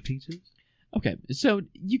plaît, Dr. Peters. Okay, so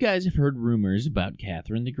you guys have heard rumors about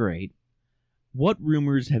Catherine the Great. What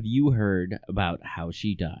rumors have you heard about how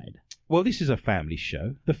she died? Well, this is a family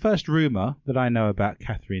show. The first rumour that I know about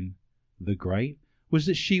Catherine the Great was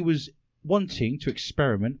that she was wanting to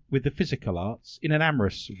experiment with the physical arts in an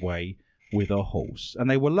amorous way with a horse. And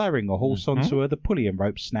they were lowering a horse onto her, the pulley and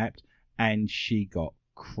rope snapped, and she got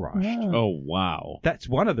crushed. Oh, wow. That's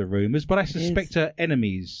one of the rumours, but I suspect is. her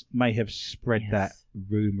enemies may have spread Yes. that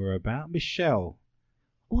rumour about. Michelle.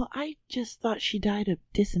 Well, I just thought she died of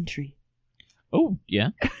dysentery. Oh,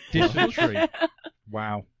 yeah. Dysentery.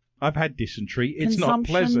 Wow. I've had dysentery. It's not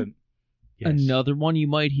Consumption. pleasant. Yes. Another one you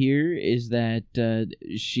might hear is that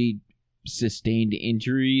she sustained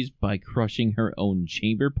injuries by crushing her own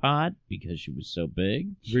chamber pot because she was so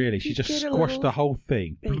big. Really, she You just get a squashed little the whole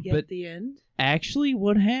thing. Big But- at the end. Actually,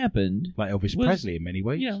 what happened, Like Elvis Was- Presley in many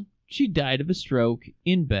ways. you know, she died of a stroke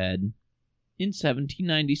in bed in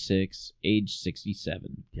 1796, age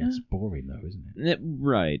 67. Yeah, it's boring though, isn't it?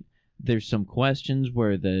 Right. There's some questions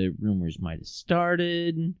where the rumors might have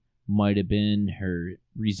started. Might have been her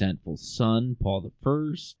resentful son, Paul the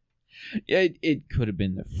First. It could have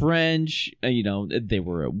been the French. You know, they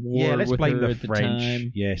were at war Yeah, let's with blame her the at the French.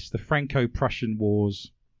 time. Yes, the Franco-Prussian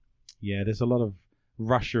Wars. Yeah, there's a lot of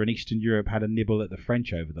Russia and Eastern Europe had a nibble at the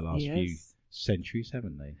French over the last few Yes. centuries,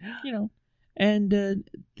 haven't they? You know, and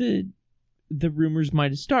the rumors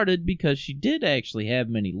might have started because she did actually have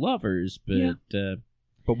many lovers, but Yeah.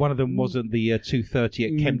 But one of them wasn't the 230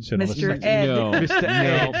 at Kempton on a Mr. Saturday. Ed. no, Mr.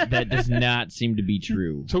 Ed. no, that does not seem to be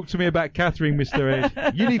true. Talk to me about Catherine, Mr.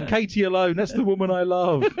 Ed. You leave Katie alone. That's the woman I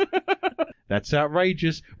love. That's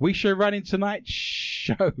outrageous. We shall run in tonight's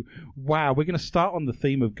show. Wow, we're going to start on the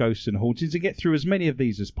theme of ghosts and hauntings and get through as many of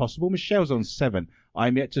these as possible. Michelle's on 7.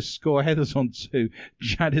 I'm yet to score. Heather's on 2.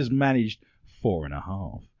 Chad has managed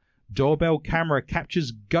 4.5. Doorbell camera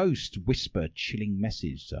captures ghost whisper chilling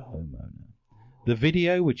message to homeowner. The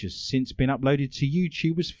video, which has since been uploaded to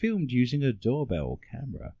YouTube, was filmed using a doorbell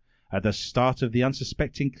camera. At the start of the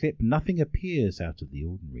unsuspecting clip, nothing appears out of the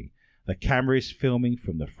ordinary. The camera is filming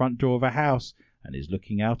from the front door of a house and is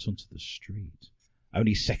looking out onto the street.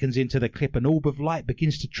 Only seconds into the clip, an orb of light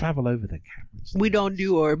begins to travel over the cameras. We don't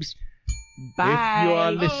do orbs. Bye. If you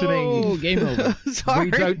are listening, Oh, game over. Sorry.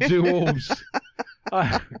 we don't do orbs.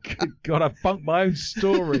 Good God, I've bunked my own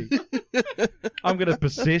story. I'm going to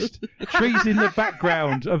persist. Trees in the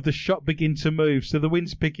background of the shot begin to move, so the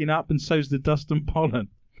wind's picking up and so's the dust and pollen.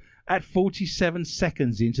 At 47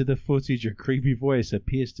 seconds into the footage, a creepy voice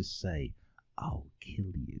appears to say, "I'll kill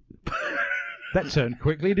you." That turned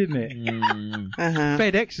quickly, didn't it? Uh-huh.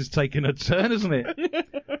 FedEx has taken a turn, hasn't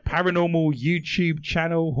it? Paranormal YouTube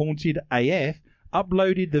channel Haunted AF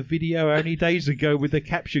uploaded the video only days ago with the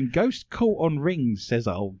caption, "Ghost caught on rings says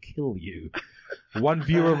I'll kill you." One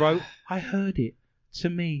viewer wrote, "I heard it. To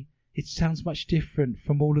me, it sounds much different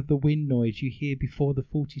from all of the wind noise you hear before the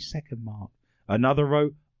 40-second mark." Another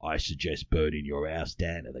wrote, "I suggest burning your house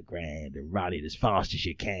down to the ground and running as fast as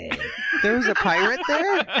you can." There was a pirate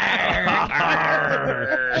there?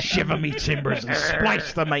 Shiver me timbers and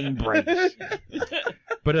splice the main brace.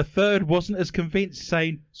 But a third wasn't as convinced,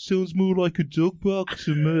 saying, "Sounds more like a dog bark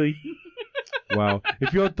to me." Wow.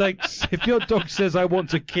 If your dog says, "I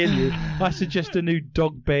want to kill you," I suggest a new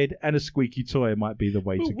dog bed and a squeaky toy might be the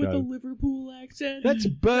way to With a go. Liverpool accent. That's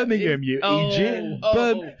Birmingham, you idiot.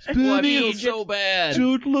 I feel Birmingham. so bad.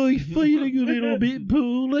 Totally feeling a little bit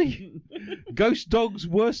poorly. Ghost dog's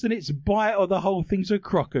worse than its bite, or the whole thing's a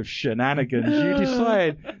crock of shenanigans. You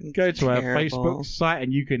decide. Go to our Terrible. Facebook site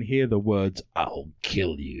and you can hear the words, "I'll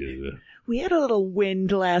kill you." We had a little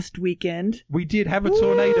wind last weekend. We did have a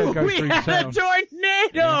tornado go we through had town. a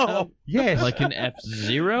tornado. Yes. Like an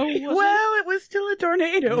F-Zero? Well, it was still a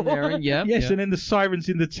tornado. Yeah. Yes, and then the sirens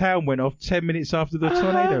in the town went off 10 minutes after the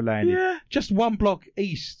tornado landed. Yeah. Just one block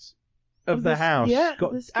east of the house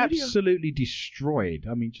got the studio. absolutely destroyed.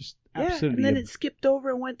 I mean, just absolutely. And then it skipped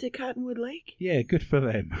over and went to Cottonwood Lake. Yeah, good for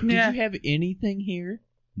them. Did you have anything here?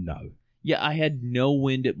 No. Yeah, I had no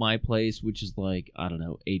wind at my place, which is like, I don't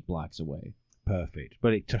know, 8 blocks away. Perfect.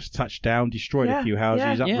 But it just touched down, destroyed a Yeah, few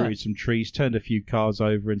houses, yeah. uprooted some trees, turned a few cars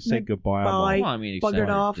over and said goodbye. I'm Bye. off. Well, I mean, Buggered except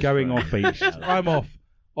off. Going destroyed. off east. I'm off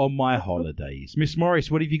on my holidays. Miss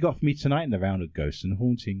Morris, what have you got for me tonight in the round of ghosts and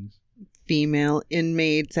hauntings? Female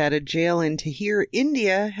inmates at a jail in Tahir,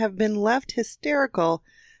 India have been left hysterical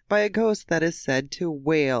by a ghost that is said to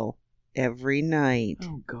wail every night.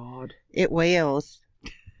 Oh, God. It wails.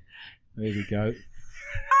 There we go.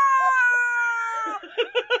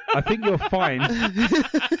 I think you'll find,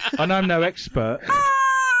 and I'm no expert,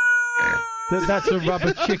 that that's a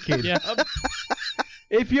rubber chicken. Yeah.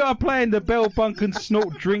 If you are playing the Bell Bunk and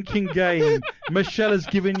Snort drinking game, Michelle has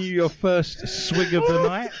given you your first swig of the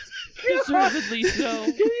night. Deservedly so.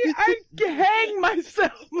 I hang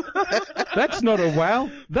myself. That's not a wow,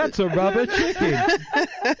 that's a rubber chicken.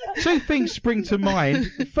 Two things spring to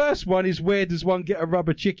mind. The first one is, where does one get a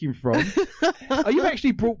rubber chicken from? Oh, you've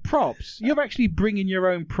actually brought props. You're actually bringing your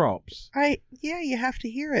own props. Yeah, you have to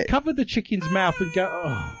hear it. Cover the chicken's mouth and go,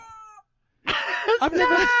 "Oh. I've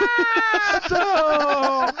never...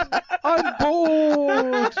 Stop! I'm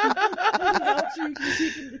bored!" So you can see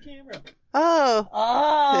through the camera.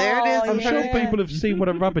 Oh, there it is. I'm in sure front of- people have seen what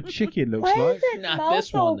a rubber chicken looks Why like. is it Not mouth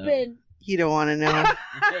this one, though. open? You don't want to know.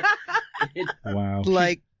 Wow.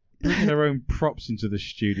 Like Bringing her own props into the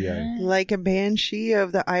studio. Like a banshee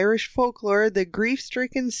of the Irish folklore, the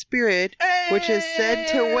grief-stricken spirit, which is said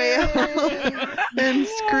to wail and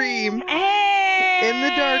scream in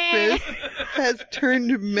the darkness, has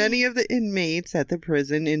turned many of the inmates at the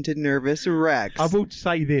prison into nervous wrecks. I will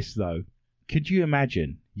say this, though. Could you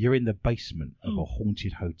imagine you're in the basement of a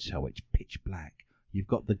haunted hotel? It's pitch black. You've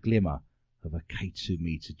got the glimmer of a K2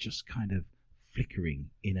 meter just kind of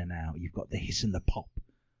flickering in and out. You've got the hiss and the pop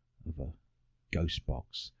of a ghost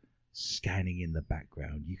box scanning in the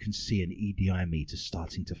background. You can see an EDI meter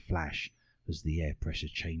starting to flash as the air pressure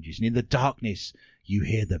changes. And in the darkness, you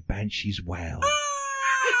hear the banshee's wail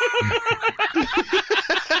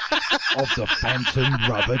of the phantom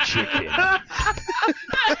rubber chicken.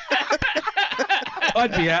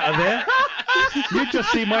 I'd be out of there. You'd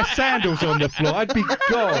just see my sandals on the floor. I'd be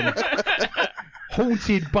gone.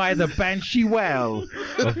 Haunted by the banshee wail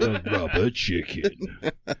of the rubber chicken.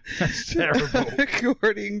 That's terrible.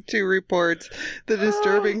 According to reports, the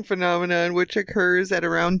disturbing phenomenon, which occurs at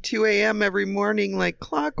around 2 a.m. every morning like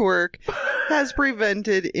clockwork, has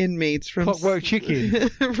prevented inmates from Clockwork chicken.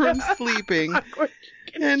 from sleeping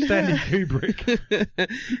and, Stanley Kubrick.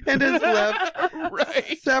 and has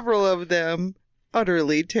left several of them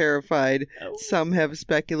utterly terrified. Some have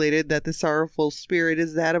speculated that the sorrowful spirit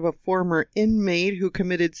is that of a former inmate who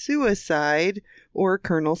committed suicide, or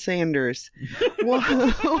Colonel Sanders. Move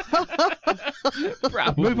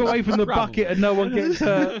away from the bucket and no one gets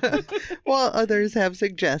hurt. While others have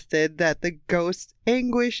suggested that the ghost's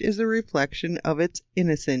anguish is a reflection of its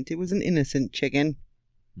innocent. It was an innocent chicken.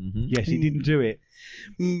 Mm-hmm. Yes, he didn't do it.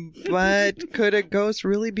 But could a ghost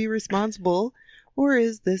really be responsible? Or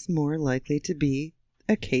is this more likely to be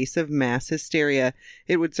a case of mass hysteria?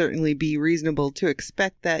 It would certainly be reasonable to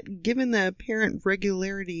expect that, given the apparent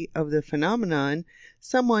regularity of the phenomenon,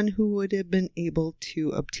 someone who would have been able to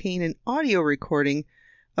obtain an audio recording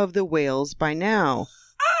of the wails by now.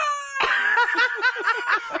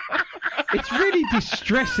 It's really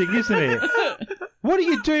distressing, isn't it? What are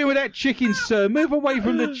you doing with that chicken, sir? Move away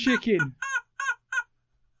from the chicken.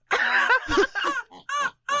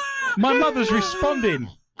 My mother's responding.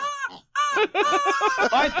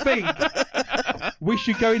 I think we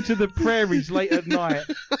should go into the prairies late at night.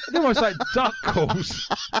 It's almost like duck calls.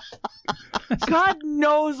 God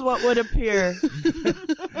knows what would appear.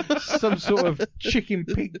 Some sort of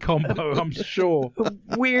chicken-pig combo, I'm sure.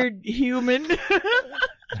 Weird human.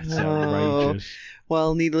 That's outrageous.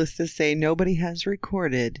 Well, needless to say, nobody has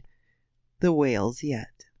recorded the whales yet.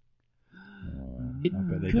 It I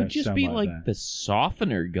bet they could don't just sound be like like that. the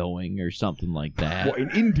softener going or something like that. What,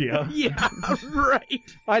 in India? Yeah, right.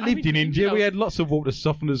 I lived in India. know. We had lots of water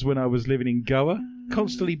softeners when I was living in Goa.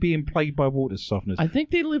 Constantly being plagued by water softeners. I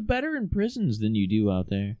think they live better in prisons than you do out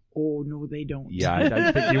there. Oh, no, they don't. Yeah, I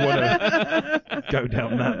don't think you want to go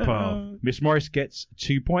down that path. Miss Morris gets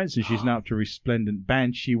 2 points, and she's now up to a resplendent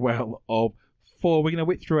banshee whale of 4. We're going to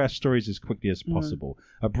whip through our stories as quickly as possible.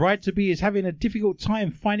 A bride-to-be is having a difficult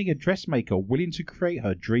time finding a dressmaker willing to create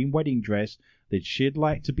her dream wedding dress that she'd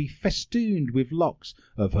like to be festooned with locks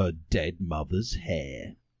of her dead mother's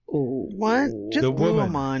hair. Oh. What? Just The glue woman.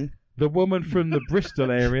 them on. The woman from the Bristol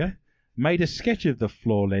area made a sketch of the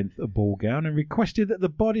floor-length ball gown and requested that the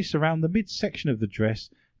bodice around the midsection of the dress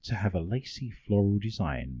to have a lacy floral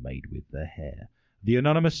design made with the hair. The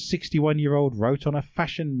anonymous 61-year-old wrote on a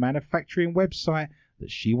fashion manufacturing website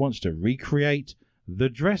that she wants to recreate the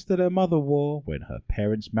dress that her mother wore when her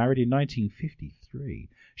parents married in 1953.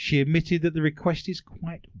 She admitted that the request is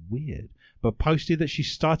quite weird, but posted that she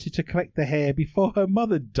started to collect the hair before her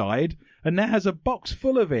mother died and now has a box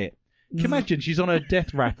full of it. Can you imagine? She's on her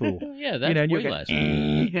death rattle. Yeah, that's and way you less.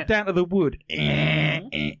 go, down to the wood.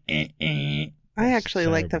 I actually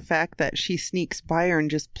like the terrible. fact that she sneaks by her and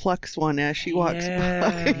just plucks one as she walks Yeah.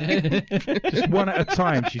 by. Just one at a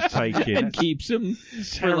time she's taking. And That's keeps them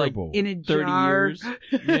for like terrible. In a 30 jar. years.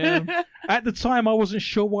 Yeah. At the time, I wasn't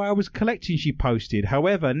sure why I was collecting, she posted.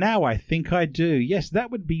 However, now I think I do. Yes,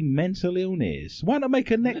 that would be mental illness. Why not make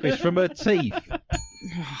a necklace from her teeth?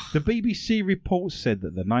 The BBC report said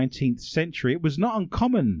that the 19th century, it was not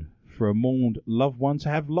uncommon for a mourned loved one to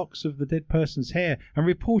have locks of the dead person's hair, and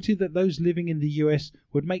reported that those living in the US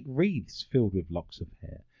would make wreaths filled with locks of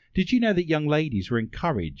hair. Did you know that young ladies were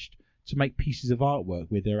encouraged to make pieces of artwork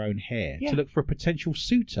with their own hair Yeah. to look for a potential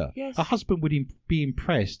suitor? Yes. A husband would be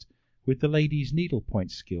impressed with the lady's needlepoint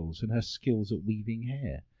skills and her skills at weaving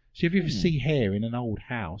hair. So if you ever see hair in an old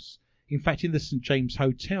house, in fact in the St James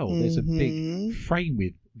Hotel, there's a big frame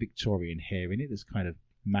with Victorian hair in it that's kind of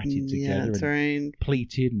matted Yeah, together that's and right.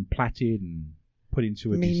 pleated and plaited and put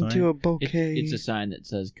into a Made design. into a It's, bouquet. it's a sign that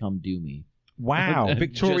says "Come do me." Wow,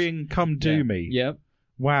 Victorian come do Yeah. me. Yep.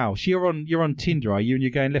 Wow, so you're on Tinder, are you? And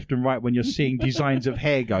you're going left and right when you're seeing designs of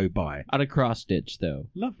hair go by. Out of cross stitch though.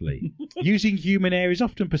 Lovely. Using human hair is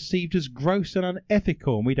often perceived as gross and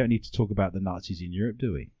unethical, and we don't need to talk about the Nazis in Europe,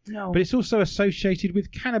 do we? No. But it's also associated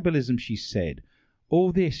with cannibalism, she said.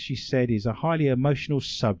 All this, she said, is a highly emotional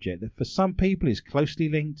subject that for some people is closely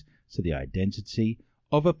linked to the identity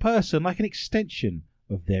of a person, like an extension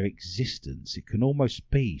of their existence. It can almost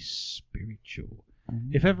be spiritual.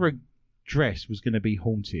 If ever a dress was going to be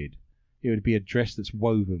haunted, it would be a dress that's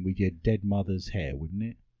woven with your dead mother's hair, wouldn't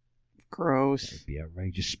it? That Gross. would be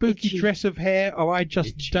outrageous. Spooky Itchy. dress of hair, or I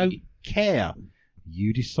just Itchy. don't care.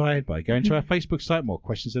 You decide by going to our Facebook site. More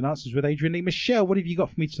questions and answers with Adrian Lee. Michelle, what have you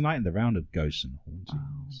got for me tonight in the round of ghosts and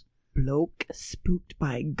hauntings? Bloke spooked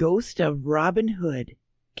by ghost of Robin Hood,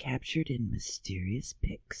 captured in mysterious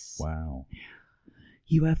pics. Wow.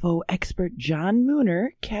 UFO expert John Mooner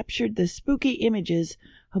captured the spooky images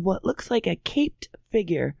of what looks like a caped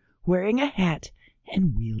figure wearing a hat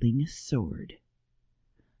and wielding a sword.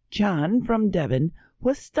 John from Devon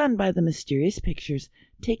was stunned by the mysterious pictures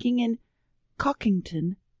taken in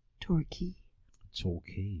Cockington, Torquay.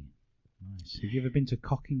 Torquay. Nice. Have you ever been to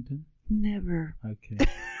Cockington? Never. Okay.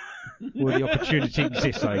 Well, the opportunity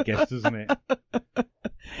exists, I guess, doesn't it?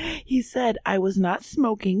 He said, I was not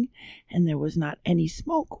smoking, and there was not any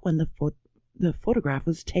smoke when the photograph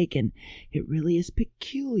was taken. It really is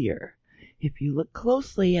peculiar. If you look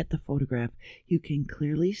closely at the photograph, you can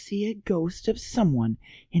clearly see a ghost of someone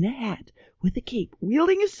in a hat with a cape,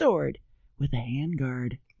 wielding a sword with a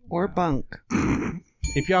handguard. Or bunk.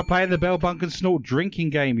 If you are playing the Bell Bunk and Snort drinking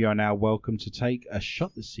game, you are now welcome to take a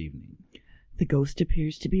shot this evening. The ghost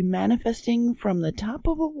appears to be manifesting from the top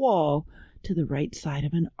of a wall to the right side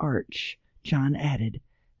of an arch. John added,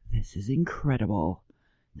 "This is incredible."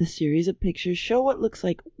 The series of pictures show what looks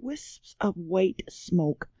like wisps of white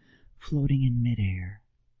smoke floating in midair.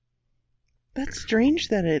 That's strange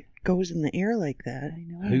that it goes in the air like that. I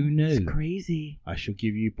know. Who knew? It's crazy. I shall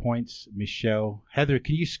give you points, Michelle. Heather,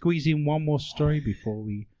 can you squeeze in one more story before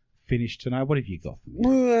we finish tonight? What have you got for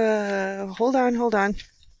me? Hold on.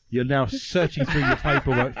 You're now searching through your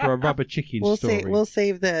paperwork for a rubber chicken story. We'll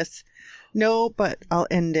save this. No, but I'll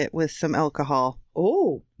end it with some alcohol.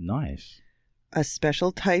 Oh. Nice. A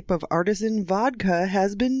special type of artisan vodka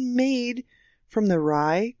has been made from the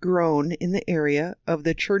rye grown in the area of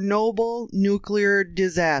the Chernobyl nuclear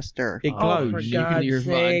disaster. It glows. for You can God's Your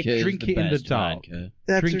sake. vodka is Drink the it in the best dark. vodka.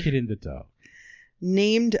 Drink it in the dark.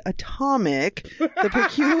 Named Atomic, the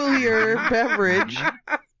peculiar beverage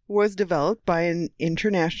was developed by an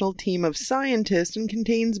international team of scientists and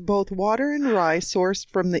contains both water and rye sourced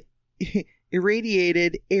from the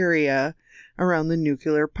irradiated area around the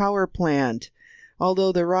nuclear power plant.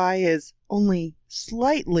 Although the rye is only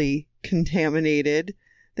slightly contaminated,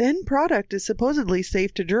 the end product is supposedly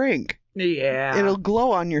safe to drink. Yeah. It'll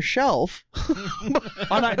glow on your shelf.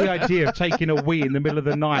 I like the idea of taking a wee in the middle of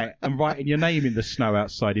the night and writing your name in the snow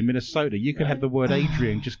outside in Minnesota. You could have the word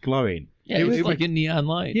Adrian just glowing. Yeah, it's like a neon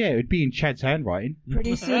light. Yeah, it would be in Chad's handwriting.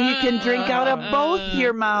 Pretty soon you can drink out of both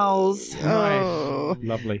your mouths. Oh. Nice.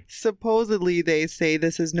 Lovely. Supposedly, they say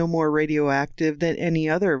this is no more radioactive than any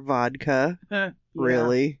other vodka.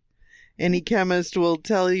 Really? Any chemist will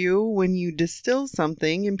tell you when you distill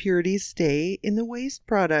something, impurities stay in the waste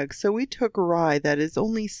product. So we took rye that is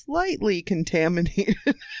only slightly contaminated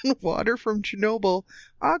in water from Chernobyl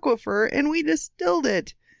aquifer and we distilled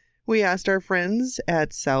it. We asked our friends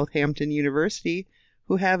at Southampton University,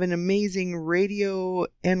 who have an amazing radio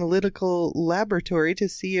analytical laboratory, to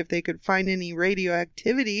see if they could find any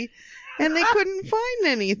radioactivity, and they couldn't find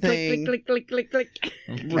anything. Click, click, click, click, click.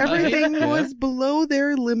 Everything was below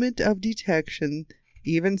their limit of detection.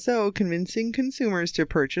 Even so, convincing consumers to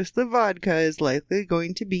purchase the vodka is likely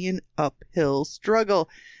going to be an uphill struggle.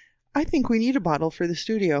 I think we need a bottle for the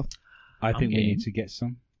studio. I think we Okay. need to get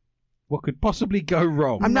some. What could possibly go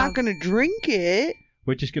wrong? I'm not going to drink it.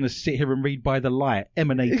 We're just going to sit here and read by the light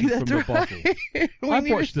emanating from the That's bottle. right. We I've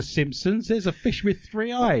need watched The Simpsons. There's a fish with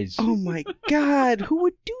 3 eyes. Oh my God, who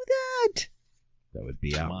would do that? That would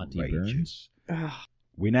be Monty outrageous. Ugh.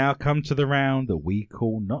 We now come to the round that we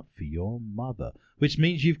call Not For Your Mother, which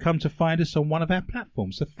means you've come to find us on one of our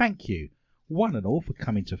platforms. So thank you, one and all, for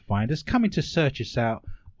coming to find us, coming to search us out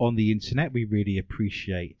on the internet. We really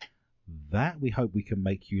appreciate that. We hope we can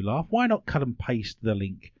make you laugh. Why not cut and paste the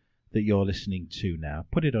link that you're listening to now?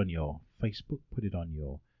 Put it on your Facebook, put it on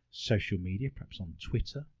your social media, perhaps on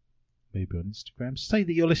Twitter, maybe on Instagram. Say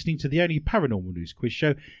that you're listening to the only paranormal news quiz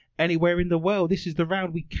show anywhere in the world. This is the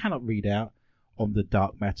round we cannot read out on the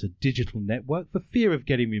Dark Matter digital network for fear of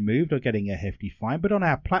getting removed or getting a hefty fine. But on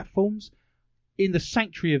our platforms, in the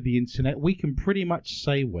sanctuary of the internet, we can pretty much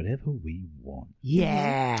say whatever we want.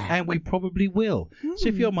 Yeah. And we probably will. So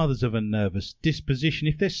if your mother's of a nervous disposition,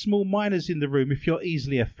 if there's small minors in the room, if you're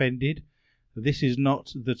easily offended, this is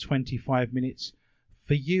not the 25 minutes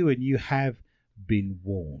for you, and you have been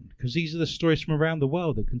warned. Because these are the stories from around the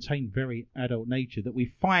world that contain very adult nature that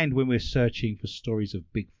we find when we're searching for stories of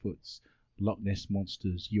Bigfoots, Loch Ness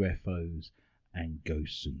monsters, UFOs, and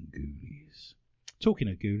ghosts and ghoulies. Talking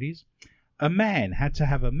of ghoulies, a man had to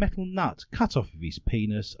have a metal nut cut off of his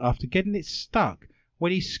penis after getting it stuck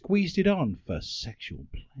when he squeezed it on for sexual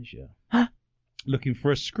pleasure. Huh? Looking for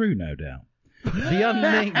a screw, no doubt. The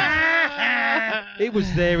unnamed... It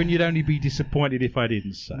was there, and you'd only be disappointed if I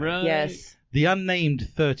didn't say. Right. Yes. The unnamed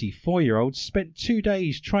 34-year-old spent 2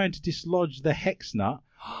 days trying to dislodge the hex nut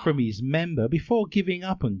from his member before giving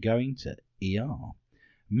up and going to ER.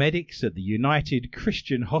 Medics at the United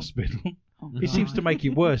Christian Hospital... Oh, It seems to make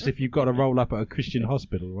it worse if you've got to roll up at a Christian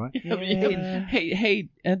hospital, right? I mean, hey,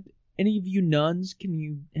 any of you nuns, can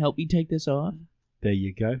you help me take this off? There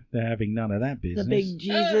you go. They're having none of that business. The big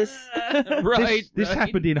Jesus. Right. This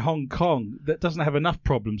happened in Hong Kong that doesn't have enough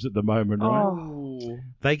problems at the moment, right? Oh.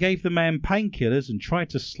 They gave the man painkillers and tried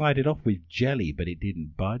to slide it off with jelly, but it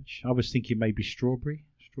didn't budge. I was thinking maybe strawberry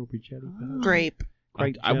jelly. perhaps? Grape.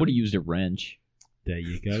 Grape I would have jelly? used a wrench. There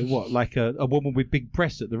you go. What, like a woman with big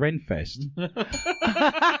breasts at the Renfest?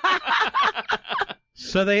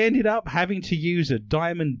 So they ended up having to use a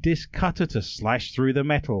diamond disc cutter to slash through the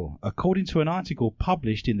metal, according to an article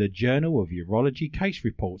published in the Journal of Urology Case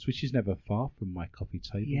Reports, which is never far from my coffee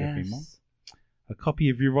table every month. Yes. A copy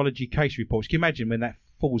of Urology Case Reports. Can you imagine when that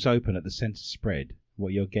falls open at the centre spread,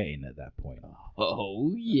 what you're getting at that point?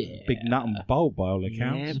 Oh, yeah. Big nut and bolt by all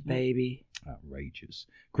accounts. Yeah, baby. Outrageous.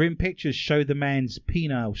 Grim pictures show the man's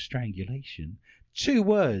penile strangulation. 2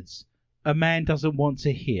 words a man doesn't want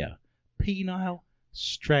to hear. Penile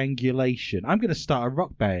strangulation. I'm going to start a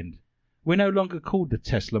rock band. We're no longer called the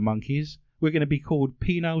Tesla Monkeys. We're going to be called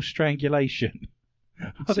Penile Strangulation.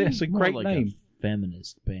 I think that's a More great like name. A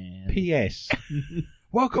feminist band. P.S.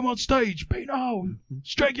 Welcome on stage, Penile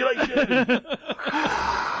Strangulation.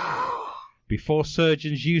 Before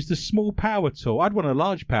surgeons used the small power tool, I'd want a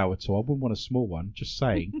large power tool. I wouldn't want a small one, just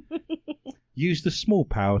saying. Use the small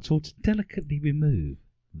power tool to delicately remove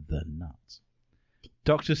the nut.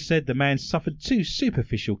 Doctors said the man suffered 2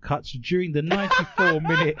 superficial cuts during the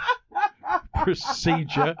 94-minute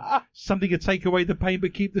procedure. Something to take away the pain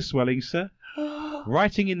but keep the swelling, sir.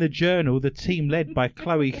 Writing in the journal, the team led by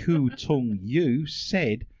Chloe Hu Tung Yu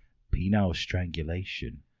said, penile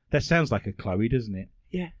strangulation. That sounds like a Chloe, doesn't it?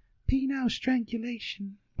 Yeah. Penile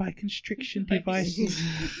strangulation by constriction devices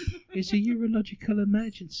is a urological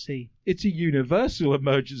emergency. It's a universal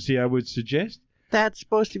emergency, I would suggest. That's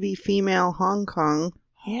supposed to be female Hong Kong.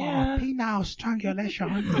 Yeah. Penile strangulation.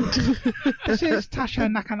 This is Tasha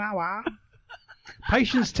Nakanawa.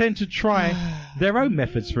 Patients tend to try their own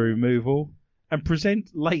methods for removal and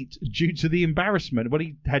present late due to the embarrassment. Well,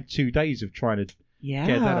 he had 2 days of trying to Yeah.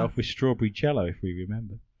 get that off with strawberry jello, if we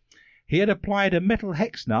remember. He had applied a metal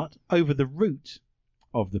hex nut over the root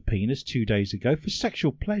of the penis 2 days ago for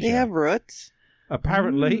sexual pleasure, They have roots.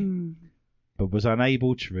 apparently, Mm. but was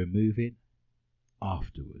unable to remove it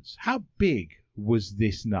afterwards. How big was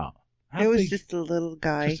this nut? How It was big? just a little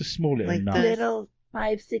guy. Just a small little like nut. this. Little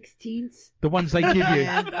 5/16 The ones they give you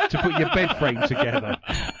to put your bed frame together.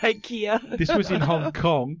 IKEA. This was in Hong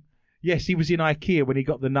Kong. Yes, he was in IKEA when he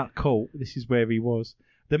got the nut caught. This is where he was.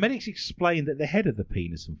 The medics explained that the head of the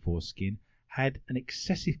penis and foreskin had an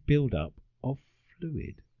excessive build-up of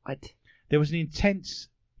fluid. What? There was an intense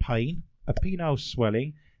pain, a penile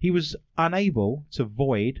swelling. He was unable to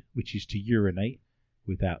void, which is to urinate,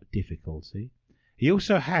 without difficulty. He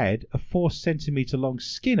also had a 4-centimetre long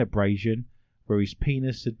skin abrasion where his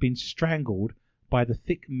penis had been strangled by the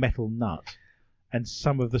thick metal nut, and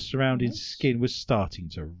some of the surrounding skin was starting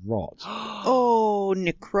to rot. Oh,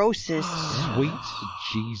 necrosis. Sweet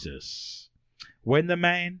Jesus. When the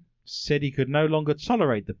man said he could no longer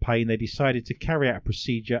tolerate the pain, they decided to carry out a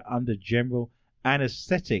procedure under general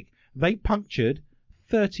anaesthetic. They punctured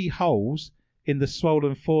 30 holes in the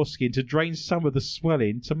swollen foreskin to drain some of the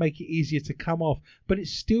swelling to make it easier to come off, but it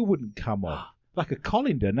still wouldn't come off. Like a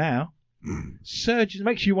colander now. Surgeons,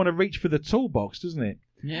 makes you want to reach for the toolbox, doesn't it?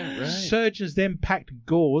 Yeah, right. Surgeons then packed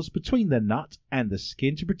gauze between the nut and the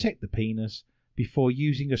skin to protect the penis before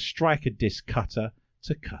using a striker disc cutter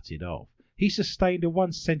to cut it off. He sustained a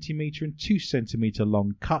 1 centimetre and 2 centimetre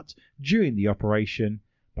long cut during the operation,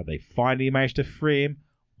 but they finally managed to free him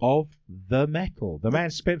of the metal. The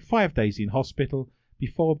man spent 5 days in hospital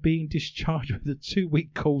before being discharged with a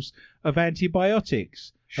 2-week course of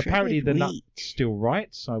antibiotics. Apparently the nut still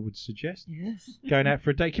writes, I would suggest. Yes. Going out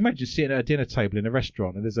for a date. Can you imagine sitting at a dinner table in a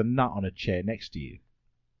restaurant and there's a nut on a chair next to you?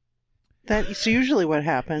 That's usually what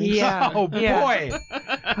happens. Yeah. Oh, boy! Yeah.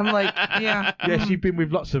 I'm like, yeah. Yes, you've been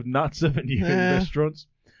with lots of nuts, haven't you, in restaurants?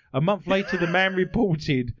 A month later, the man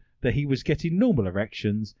reported that he was getting normal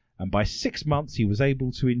erections, and by 6 months he was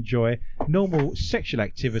able to enjoy normal sexual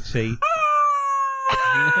activity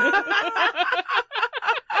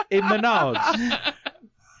in Menards.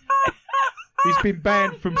 He's been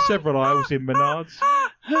banned from several aisles in Menards.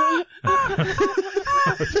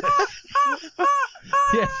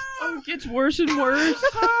 Yes. Oh, it gets worse and worse.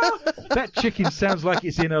 That chicken sounds like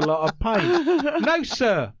it's in a lot of pain. No,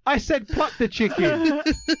 sir. I said pluck the chicken.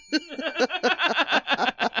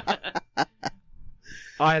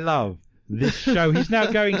 I love this show. He's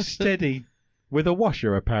now going steady with a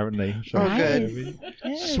washer, apparently. Oh, good.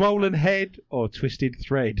 Yes. Swollen head or twisted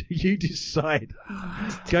thread. You decide.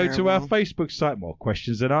 Go to our Facebook site. More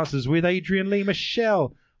questions and answers with Adrian Lee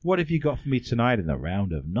Michelle. What have you got for me tonight in the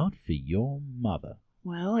round of Not For Your Mother?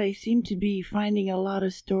 Well, I seem to be finding a lot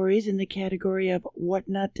of stories in the category of what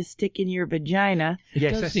not to stick in your vagina. It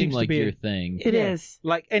Yes, does that seem seems to like be your thing. It is.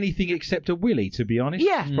 Like anything except a willy, to be honest.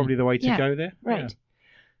 Yeah. It's probably the way to Yeah. go there. Right. Yeah.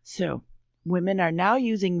 So, women are now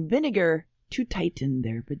using vinegar to tighten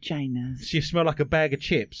their vaginas. So you smell like a bag of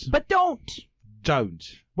chips. But don't! Don't.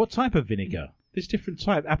 What type of vinegar? There's different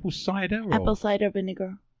type. Apple cider? Or... Apple cider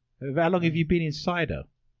vinegar. How long have you been in cider?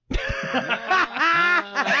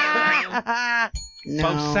 No.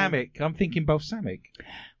 Balsamic. I'm thinking balsamic.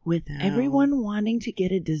 With No. everyone wanting to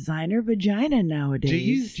get a designer vagina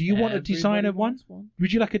nowadays. Do you want a Everybody designer one? wants one.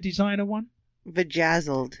 Would you like a designer one?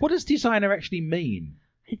 Vajazzled. What does designer actually mean?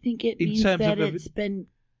 I think it In means terms that of it's been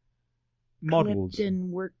Models. clipped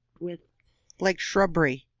and worked with. Like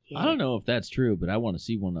shrubbery. I don't know if that's true, but I want to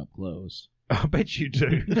see one up close. I bet you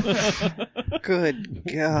do. Good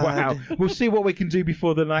God. Wow. We'll see what we can do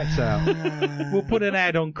before the night's out. We'll put an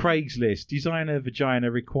ad on Craigslist. Designer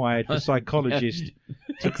vagina required for psychologists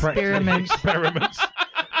to practice experiments.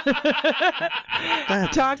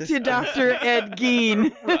 Talk to Dr. Ed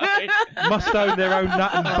Gein. Right. Must own their own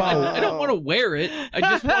nut and bolt. I don't want to wear it. I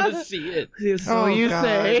just want to see it. So you God.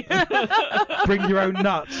 say. Bring your own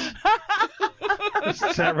nuts.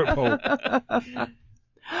 It's terrible.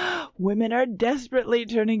 Women are desperately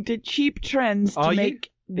turning to cheap trends to Are you? make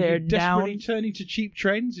their Are you desperately down. turning to cheap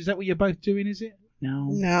trends? Is that what you're both doing, is it? No.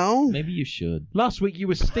 No. Maybe you should. Last week you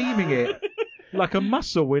were steaming it like a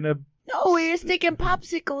mussel in a... No, we were sticking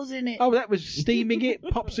popsicles in it. Oh, that was steaming it?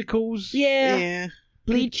 Popsicles? Yeah. Yeah.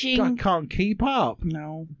 Bleaching. I can't keep up.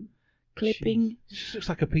 No. Clipping. It just looks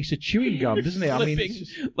like a piece of chewing gum, doesn't it? I mean,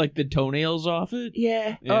 Flipping, like the toenails off it.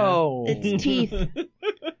 Yeah. Oh. It's teeth.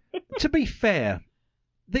 To be fair,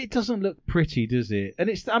 it doesn't look pretty, does it? And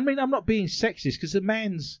it's, I mean, I'm not being sexist because a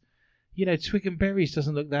man's, twig and berries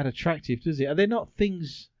doesn't look that attractive, does it? Are they not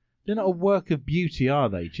things, they're not a work of beauty, are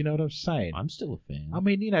they? Do you know what I'm saying? I'm still a fan. I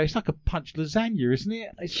mean, it's like a punch lasagna, isn't it?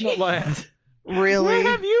 It's not like... Really? Where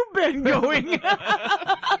have you been going?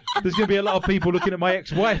 There's going to be a lot of people looking at my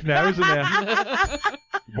ex-wife now, isn't there?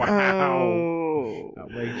 Wow. Oh.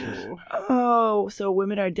 Outrageous. Oh, so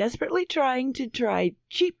women are desperately trying to try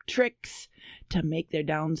cheap tricks to make their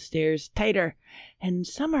downstairs tighter. And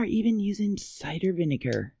some are even using cider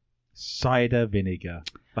vinegar. Cider vinegar.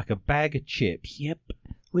 Like a bag of chips. Yep.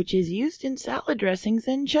 Which is used in salad dressings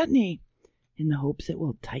and chutney in the hopes it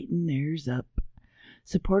will tighten theirs up.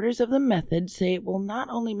 Supporters of the method say it will not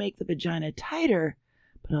only make the vagina tighter,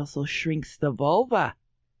 but also shrinks the vulva.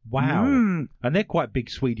 Wow. Mm. And they're quite big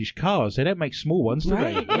Swedish cars. They don't make small ones, do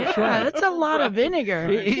Right? they? Yeah, that's a lot of vinegar.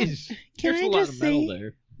 It is. Can There's I a lot just of metal say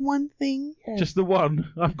there. one thing? Just the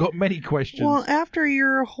one. I've got many questions. Well, after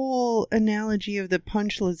your whole analogy of the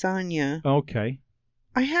punch lasagna, Okay.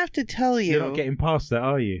 I have to tell you, You're not getting past that,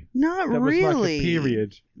 are you? not That was really. like a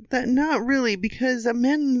period. Not really, because a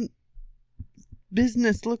men's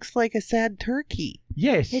business looks like a sad turkey.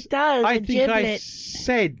 Yes. It does. I a think I giblet.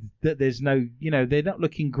 said that there's no, they're not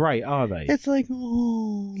looking great, are they? It's like,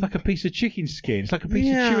 oh, It's like a piece of chicken skin. It's like a piece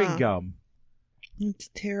Yeah. of chewing gum. it's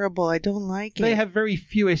terrible. I don't like They it. have very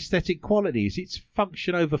few aesthetic qualities. It's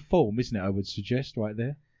function over form, isn't it? I would suggest right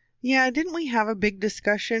there. Yeah, didn't we have a big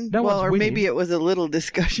discussion? No well, one's or winning. maybe it was a little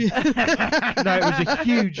discussion. No, it was a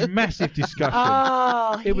huge, massive discussion.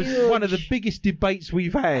 Oh, It was one of the biggest debates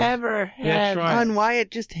we've had. ever had. That's right. On why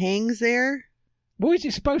it just hangs there? Where is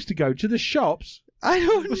it supposed to go? To the shops? I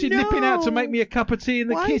don't know. Was it nipping out to make me a cup of tea in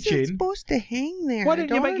the Why is it kitchen? supposed to hang there? Why I don't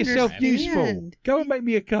you don't make yourself useful? understand. Go and make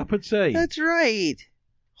me a cup of tea. That's right.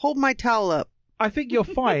 Hold my towel up. I think you'll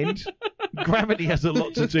find gravity has a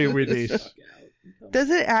lot to do with this. Does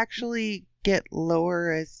it actually get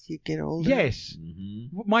lower as you get older? Yes.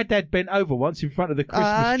 Mm-hmm. My dad bent over once in front of the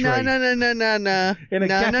Christmas tree. No. In a no,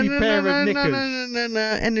 gaffy no, pair no, of no, knickers. No.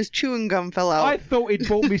 And his chewing gum fell out. I thought he'd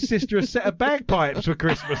bought me sister a set of bagpipes for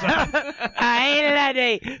Christmas. I love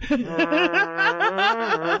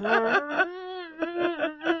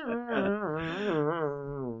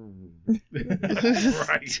This is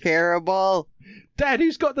Right. terrible. Dad,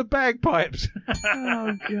 who's got the bagpipes?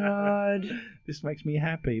 Oh, God. This makes me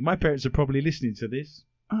happy. My parents are probably listening to this.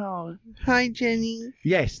 Oh, Hi, Jenny.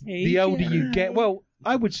 Yes, Hey, the older you Dad. get. Well,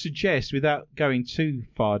 I would suggest, without going too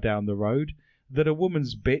far down the road, that a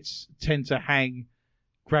woman's bits tend to hang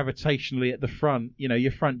gravitationally at the front.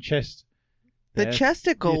 Your front chest. The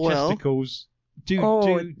chesticle your will. testicles do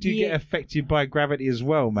Oh, get yeah. affected by gravity as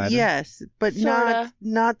well, madam. Yes, but Sorta.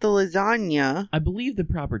 not the lasagna. I believe the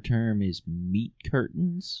proper term is meat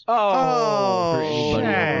curtains. Oh, For anybody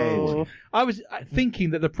shit. else. I was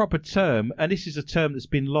thinking that the proper term, and this is a term that's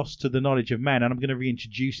been lost to the knowledge of man, and I'm going to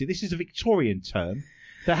reintroduce it. This is a Victorian term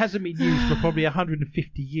that hasn't been used for probably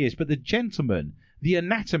 150 years, but the gentleman, the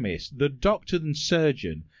anatomist, the doctor and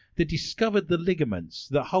surgeon that discovered the ligaments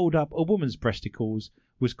that hold up a woman's breasticles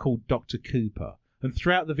was called Dr. Cooper. And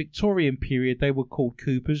throughout the Victorian period, they were called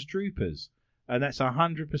Cooper's droopers. And that's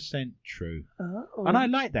 100% true. oh. And I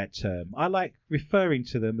like that term. I like referring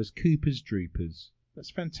to them as Cooper's droopers.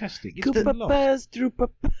 That's fantastic. It's been lost. Koopa-Buzz,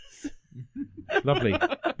 Droopa-Buzz. Lovely.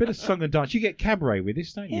 Bit of song and dance. You get cabaret with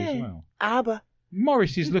this, don't you, as Yeah. well? Abba.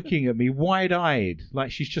 Morris is looking at me wide-eyed,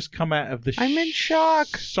 like she's just come out of the I'm in shock.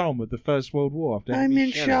 Somme of the First World War. After I'm having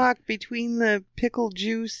in shelling. shock between the pickle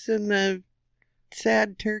juice and the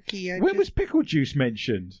sad turkey. When was pickle juice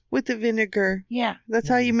mentioned? With the vinegar. Yeah, That's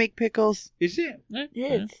how you make pickles. Is it? it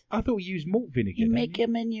is. I thought you used malt vinegar. You don't make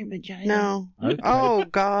them in your vagina. No. Okay. Oh,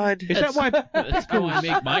 God. Is that why That's how I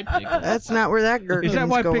make my pickles. That's not where that gherkin's Is that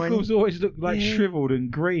why going. pickles always look like Yeah. shriveled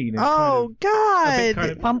and green? And Oh, kind God.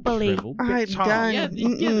 of Bumpily. shriveled, I'm bit tart? done. Yeah,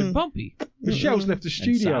 they're bumpy. Michelle's left the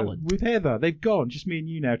studio salad. with Heather. They've gone. Just me and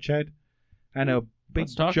you now, Chad. And a big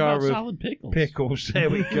Let's talk jar about of solid pickles. pickles. There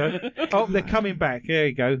we go. Oh, they're coming back. There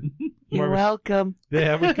you go. You're Morris. welcome.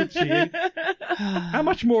 There, we can see you. How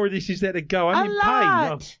much more of this is there to go? I'm A in pain.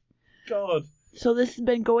 lot. Oh, God. So this has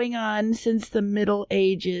been going on since the Middle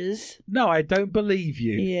Ages. No, I don't believe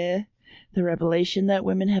you. Yeah. The revelation that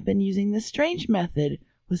women have been using the strange method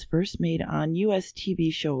was first made on U.S.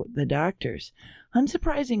 TV show The Doctors.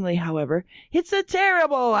 Unsurprisingly, however, it's a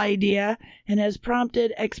terrible idea and has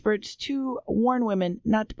prompted experts to warn women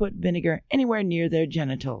not to put vinegar anywhere near their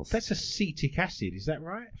genitals. That's acetic acid, is that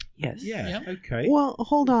right? Yes. Yeah, Yep. okay. Well,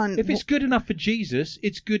 hold on. If it's good enough for Jesus,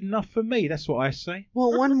 it's good enough for me. That's what I say.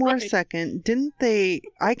 Well, one more Right. second. Didn't they?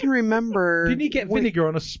 I can remember. Didn't he get when- vinegar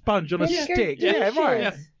on a sponge on a Vinegar stick? douches. Yeah,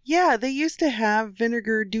 right. Yeah, they used to have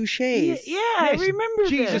vinegar Yeah, douches. I Yes, remember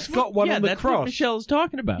Jesus this. got one yeah, on the that's what cross. Michelle's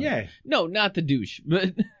talking about. Yeah. No, not the douche,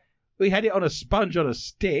 but We had it on a sponge on a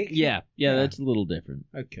stick. yeah, Yeah. that's a little different.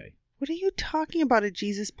 Okay. What are you talking about? A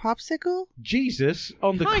Jesus popsicle? Jesus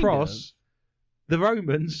on the Kind cross, the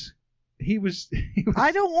Romans, he was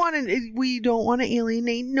I don't want to. We don't want to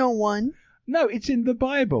alienate no one. No, it's in the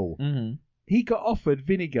Bible. Mm-hmm. He got offered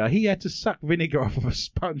vinegar. He had to suck vinegar off of a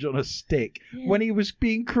sponge on a stick Yeah. when he was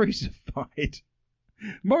being crucified.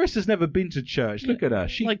 Morris has never been to church. Look at her.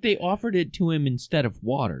 She, Like they offered it to him instead of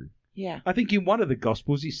water. Yeah. I think in one of the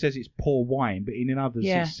Gospels it says it's poor wine, but in others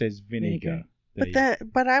Yeah, it says vinegar. vinegar. There you-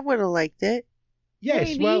 But I would have liked it. yes,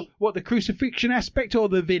 maybe. well, what, the crucifixion aspect or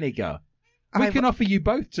the vinegar? We I've- can offer you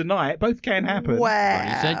both tonight. Both can happen. Wow.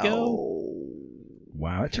 Ready, set,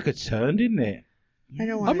 Wow, it took a turn, didn't it? I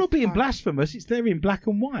don't I'm wanna not being talk. blasphemous. It's there in black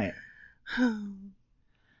and white.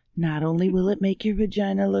 Not only will it make your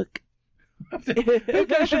vagina look... Who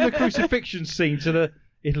goes from the crucifixion scene to the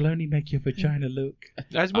it'll only make your vagina look?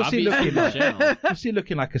 What's he looking like? Michelle. What's he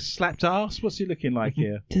looking like? A slapped ass? What's he looking like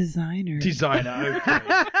here? Designer. Designer,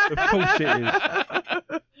 okay. Of course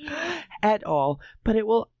it is. At all, but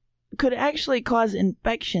could actually cause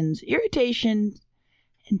infections, irritation,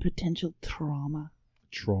 and potential trauma.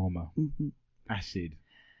 Trauma. hmm Acid.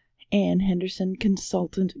 Ann Henderson,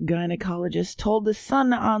 consultant gynecologist, told The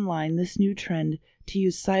Sun Online this new trend to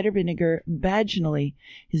use cider vinegar vaginally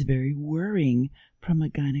is very worrying from a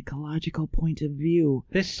gynecological point of view.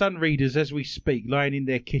 There's sun readers as we speak lying in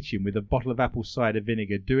their kitchen with a bottle of apple cider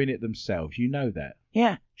vinegar doing it themselves. You know that.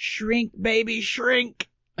 Yeah, shrink, baby, shrink.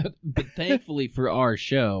 But thankfully for our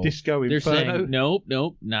show, Disco they're Inferno. saying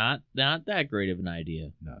nope, not that great of an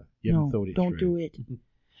idea. No, you haven't No, thought it don't through. do it.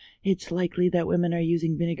 It's likely that women are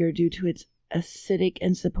using vinegar due to its acidic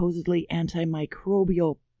and supposedly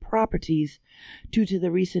antimicrobial properties due to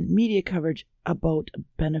the recent media coverage about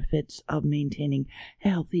benefits of maintaining a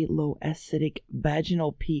healthy low acidic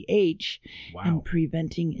vaginal pH Wow. and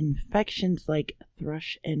preventing infections like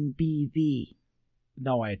thrush and BV.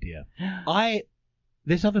 No idea.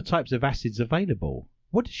 There's other types of acids available.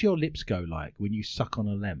 What does your lips go like when you suck on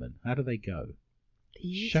a lemon? How do they go?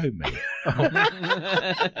 Show me.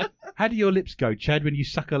 How do your lips go, Chad, when you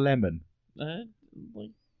suck a lemon?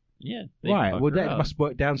 Yeah. Right, well, that up. must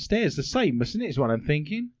work downstairs the same, mustn't it, is what I'm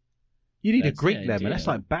thinking. You need That's a Greek the lemon. idea. That's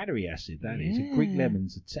like battery acid, that is. A Greek Yeah.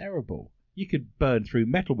 lemons are terrible. You could burn through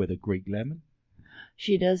metal with a Greek lemon.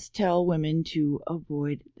 She does tell women to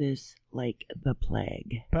avoid this like the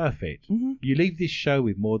plague. Perfect. Mhm. You leave this show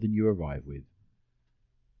with more than you arrive with.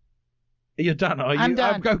 You're done, are you? I'm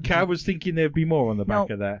done. Okay, I was thinking there'd be more on the back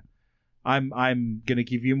No. of that. I'm going to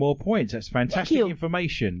give you more points. That's fantastic you.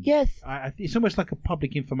 information. Yes, It's almost like a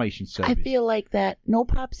public information service. I feel like that. No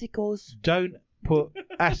popsicles. Don't put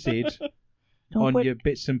acid Don't on put your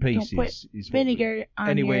bits and don't pieces. put is what we- vinegar on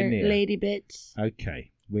anywhere your near. lady bits.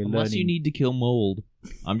 Okay, we're Unless learning. you need to kill mold.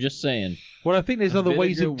 I'm just saying. Well, I think there's other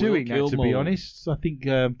ways Vinegar of doing will that. kill To be mold. honest, I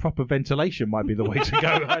think proper ventilation might be the way to go.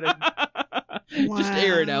 I don't... Just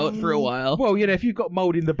air it out for a while. Well, if you've got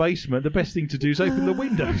mold in the basement, the best thing to do is open the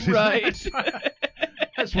windows. isn't Right. it?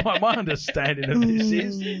 That's what my understanding of this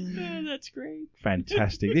is. That's great.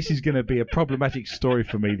 Fantastic. This is going to be a problematic story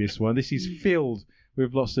for me, this one. This is filled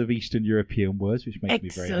with lots of Eastern European words, which makes me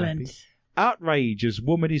very happy. Excellent. Outrage as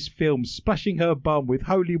woman is filmed splashing her bum with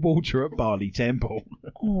holy water at Bali Temple.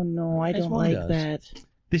 Oh no, I As don't one like does. that.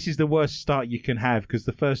 This is the worst start you can have because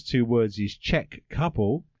the first two words is Czech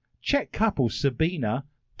couple. Czech couple Sabina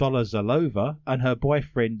Stolazalova and her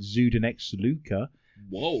boyfriend Zudanek Luka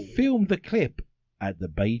Whoa. filmed the clip at the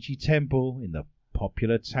Beji Temple in the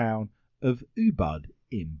popular town of Ubud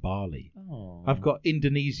in Bali. Oh. I've got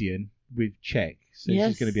Indonesian with Czech, so this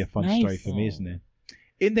Yes, is going to be a fun nice. story for me, isn't it?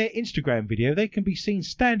 In their Instagram video, they can be seen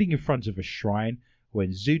standing in front of a shrine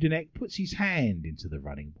when Zudanek puts his hand into the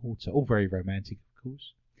running water. All very romantic, of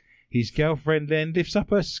course. His girlfriend then lifts up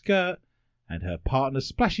her skirt and her partner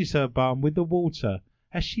splashes her bum with the water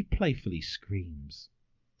as she playfully screams.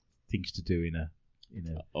 Things to do in a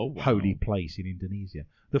Oh, wow. holy place in Indonesia.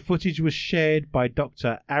 The footage was shared by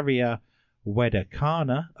Dr. Arya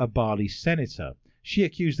Wedakana, a Bali senator. She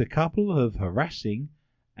accused the couple of harassing,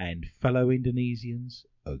 and fellow Indonesians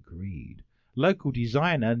agreed. Local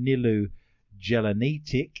designer Nilu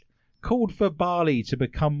Jelanitik called for Bali to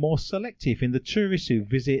become more selective in the tourists who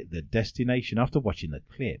visit the destination after watching the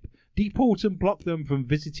clip. Deport and block them from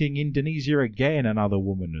visiting Indonesia again, another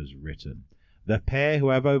woman has written. The pair, who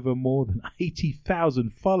have over more than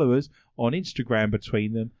 80,000 followers on Instagram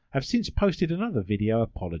between them, have since posted another video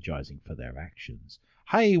apologising for their actions.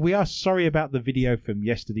 Hey, we are sorry about the video from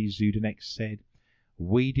yesterday, Zudanek said.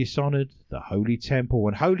 We dishonoured the holy temple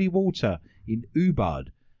and holy water in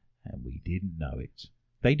Ubud, and we didn't know it.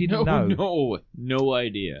 They didn't know. No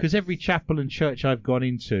idea. Because every chapel and church I've gone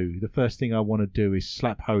into, the first thing I want to do is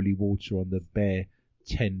slap holy water on the bare,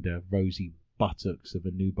 tender, rosy buttocks of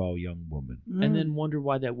a nubile young woman. And then wonder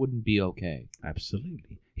why that wouldn't be okay.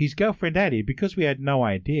 Absolutely. His girlfriend added, because we had no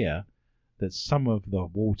idea that some of the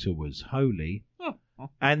water was holy,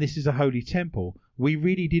 and this is a holy temple, we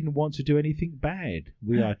really didn't want to do anything bad.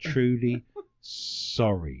 We are truly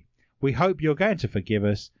sorry. We hope you're going to forgive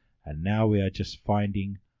us, and now we are just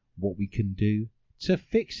finding what we can do to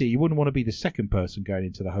fix it. You wouldn't want to be the second person going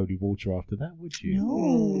into the holy water after that, would you?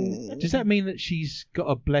 No. Does that mean that she's got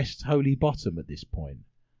a blessed holy bottom at this point?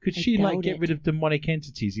 Could she doubt get it. rid of demonic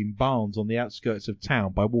entities in barns on the outskirts of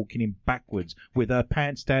town by walking in backwards with her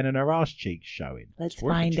pants down and her arse cheeks showing? Let's It's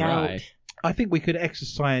worth a find try. out. I think we could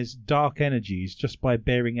exercise dark energies just by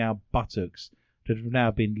burying our buttocks that have now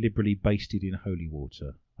been liberally basted in holy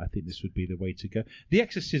water. I think this would be the way to go. The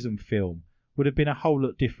Exorcism film would have been a whole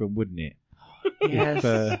lot different, wouldn't it? Yes.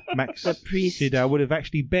 If Max The priest. Siddell would have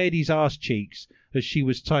actually bared his arse cheeks as she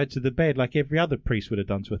was tied to the bed like every other priest would have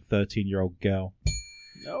done to a 13-year-old girl.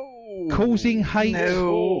 No. Causing hate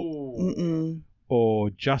No. Mm-mm. or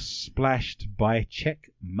just splashed by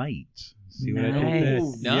checkmate. See what I did there? Nice.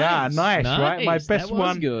 Ooh, Yeah, nice, right? My That best was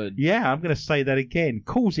one. good. Yeah, I'm going to say that again.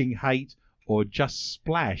 Causing hate or just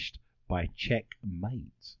splashed by checkmate.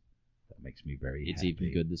 That makes me very It's happy.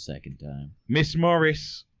 even good the second time. Miss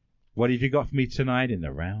Morris, what have you got for me tonight in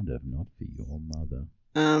the round of Not For Your Mother?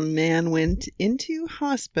 A man went into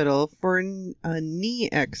hospital for a knee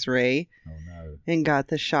x-ray Oh, no. and got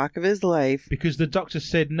the shock of his life. Because the doctor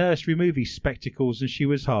said nurse remove his spectacles and she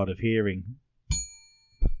was hard of hearing.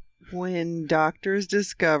 When doctors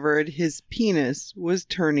discovered his penis was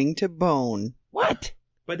turning to bone. What?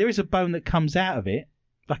 But there is a bone that comes out of it,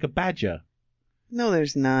 like a badger. No,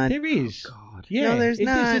 there's not. There is. God. Yeah, No, there's it is.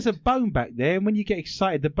 not. There's a bone back there, and when you get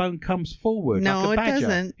excited, the bone comes forward. No, like a it badger.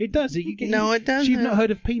 doesn't. It does. You get, No, it So you've not doesn't.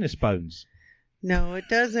 heard of penis bones? No, it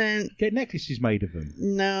doesn't. Get necklaces made of them.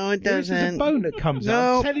 No, it There's a doesn't. bone that comes out.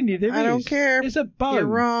 No, I'm telling you, there is. I don't care. There's a bone. You're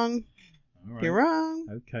wrong. All right. You're wrong.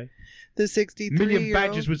 Okay. The A 63-year-old. million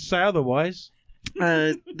badgers would say otherwise.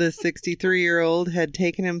 The 63-year-old had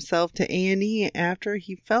taken himself to A&E after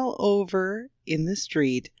he fell over in the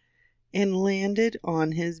street and landed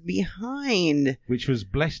on his behind. Which was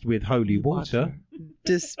blessed with holy water.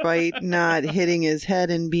 Despite not hitting his head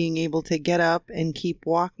and being able to get up and keep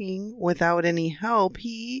walking without any help,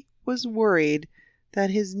 he was worried that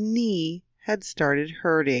his knee had started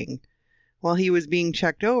hurting. While he was being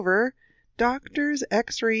checked over, doctors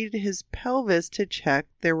x-rayed his pelvis to check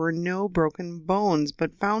there were no broken bones,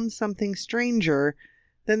 but found something stranger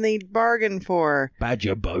than they'd bargained for.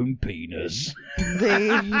 Badger bone penis. They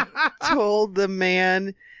told the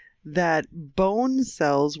man that bone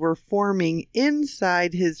cells were forming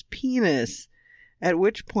inside his penis, at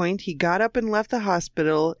which point he got up and left the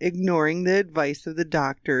hospital, ignoring the advice of the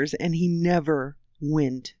doctors, and he never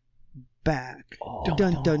went back.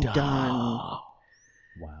 Dun, dun, dun.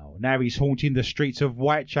 Wow. Now he's haunting the streets of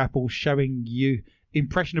Whitechapel, showing you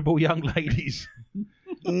impressionable young ladies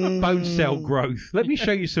bone cell growth. Let me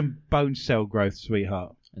show you some bone cell growth,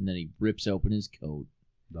 sweetheart. And then he rips open his coat.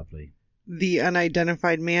 Lovely. The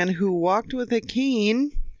unidentified man who walked with a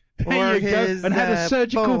cane There or you go, his and had a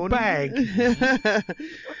surgical bone, bag.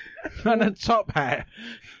 And a top hat.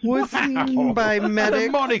 Was seen by And a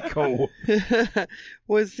medics. monocle.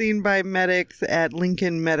 Was seen by medics at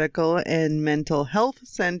Lincoln Medical and Mental Health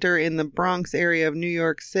Center in the Bronx area of New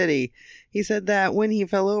York City. He said that when he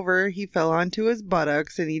fell over, he fell onto his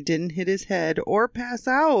buttocks and he didn't hit his head or pass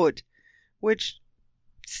out. Which,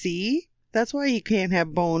 see? That's why he can't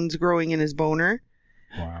have bones growing in his boner.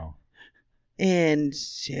 Wow. And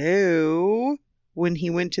so, when he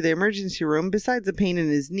went to the emergency room, besides the pain in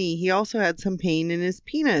his knee, he also had some pain in his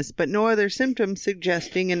penis, but no other symptoms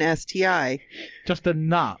suggesting an STI, Just a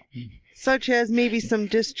nut. such as maybe some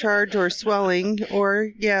discharge or swelling,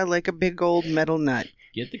 or, yeah, like a big old metal nut.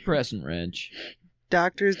 Get the crescent wrench.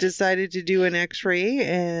 Doctors decided to do an x-ray,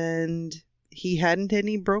 and he hadn't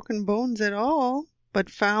any broken bones at all, but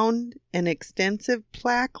found an extensive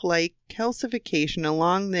plaque-like calcification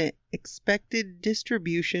along the expected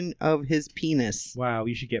distribution of his penis. Wow,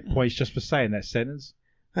 you should get points just for saying that sentence.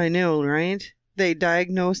 I know, right? They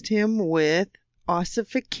diagnosed him with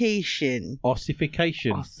ossification.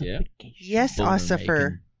 Ossification. Yeah. Yes, Boner ossifer.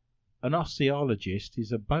 making. An osteologist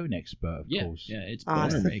is a bone expert, of Yeah, course. yeah, it's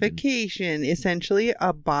boner making. Ossification, essentially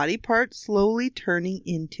a body part slowly turning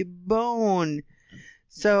into bone.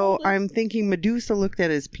 So I'm thinking Medusa looked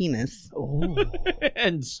at his penis. Oh.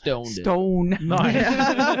 And stoned Stone.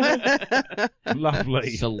 Nice. Lovely.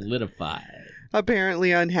 it. Solidified.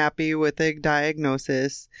 Apparently unhappy with the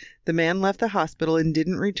diagnosis, the man left the hospital and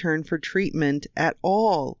didn't return for treatment at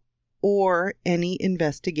all or any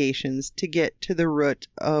investigations to get to the root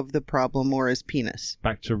of the problem or his penis.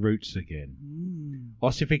 Back to roots again.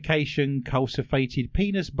 Ossification, calcified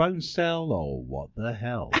penis, bone cell, or what the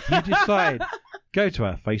hell? You decide. Go to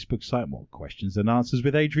our Facebook site, More Questions and Answers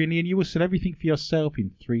with Adrian Lee, and you will see everything for yourself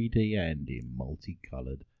in 3D and in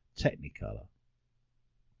multicoloured Technicolor.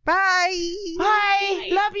 Bye! Bye.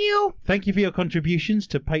 Love you. Thank you for your contributions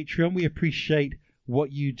to Patreon. We appreciate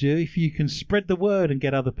what you do. If you can spread the word and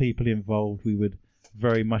get other people involved, we would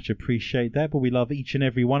very much appreciate that. But we love each and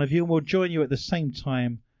every one of you, and we'll join you at the same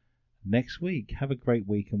time next week. Have a great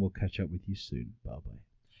week, and we'll catch up with you soon. Bye-bye.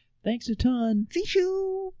 Thanks a ton. See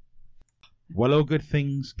you! Well, all good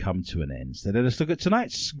things come to an end. So let us look at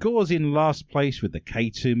tonight's scores. In last place with the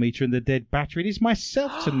K2 meter and the dead battery, it is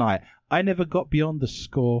myself tonight. I never got beyond the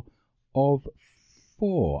score of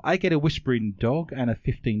 4. I get a whispering dog and a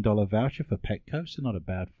 $15 voucher for Petco, so not a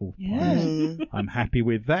bad fourth prize. Mm. I'm happy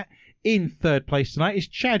with that. In third place tonight is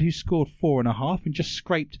Chad, who scored 4.5 and just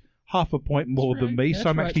scraped half a point more than me. So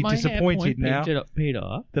I'm actually disappointed now Paid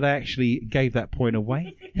off. that I actually gave that point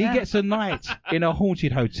away. He gets a night in a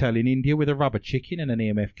haunted hotel in India with a rubber chicken and an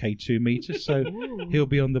EMF K2 meter, so he'll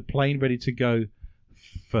be on the plane ready to go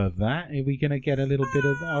for that. Are we going to get a little bit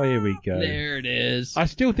of... Oh, here we go. There it is. I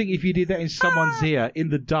still think if you did that in someone's ear, in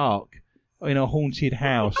the dark, in a haunted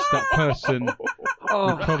house, that person would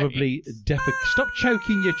probably Stop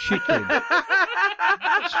choking your chicken.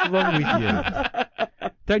 What's wrong with you?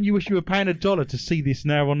 Don't you wish you were paying $1 to see this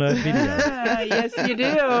now on a video? Yes, you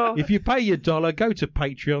do. If you pay your $1, go to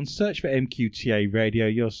Patreon, search for MQTA Radio.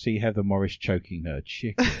 You'll see Heather Morris choking her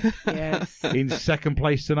chicken. Yes. In second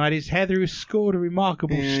place tonight is Heather, who scored a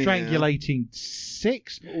remarkable strangulating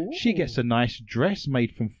 6. She gets a nice dress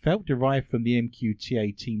made from felt derived from the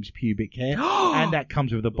MQTA team's pubic hair, and that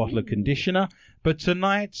comes with a bottle of conditioner. But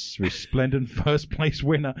tonight's resplendent first place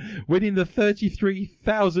winner, winning the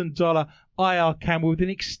 $33,000 IR camera with an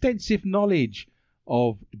extensive knowledge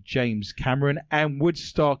of James Cameron and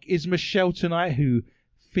Woodstock, is Michelle tonight, who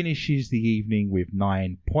finishes the evening with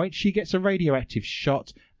 9 points. She gets a radioactive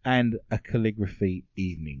shot and a calligraphy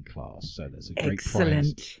evening class. So there's a great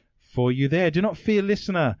prize for you there. Do not fear,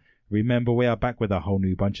 listener. Remember, we are back with a whole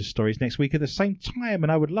new bunch of stories next week at the same time,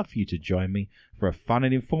 and I would love for you to join me for a fun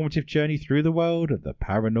and informative journey through the world of the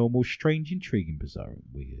paranormal, strange, intriguing, bizarre, and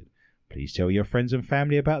weird. Please tell your friends and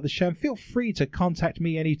family about the show, and feel free to contact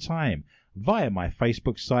me anytime via my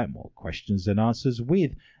Facebook site, More Questions and Answers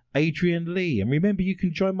with Adrian Lee. And remember, you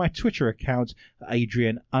can join my Twitter account,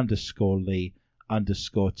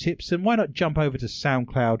 Adrian_Lee_tips. And why not jump over to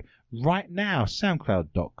SoundCloud right now,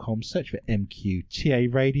 soundcloud.com, search for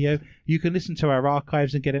MQTA Radio. You can listen to our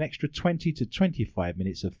archives and get an extra 20 to 25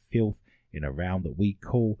 minutes of filth in a round that we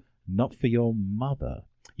call Not For Your Mother.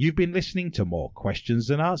 You've been listening to More Questions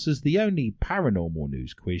and Answers, the only paranormal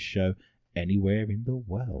news quiz show anywhere in the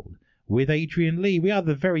world. With Adrian Lee, we are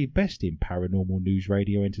the very best in paranormal news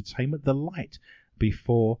radio entertainment, the light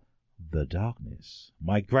before the darkness.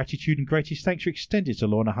 My gratitude and greatest thanks are extended to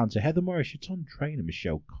Lorna Hunter, Heather Morris, Tom Trainer,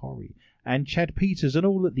 Michelle Corrie, and Chad Peters, and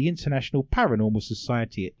all at the International Paranormal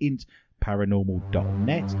Society at INT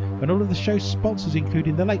paranormal.net, and all of the show's sponsors,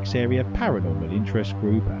 including the Lakes Area Paranormal Interest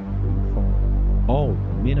Group and Blue Farm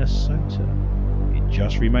of Minnesota. It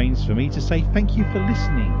just remains for me to say thank you for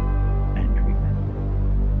listening, and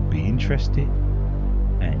remember, be interested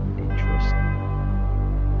and interesting.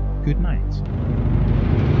 Good night.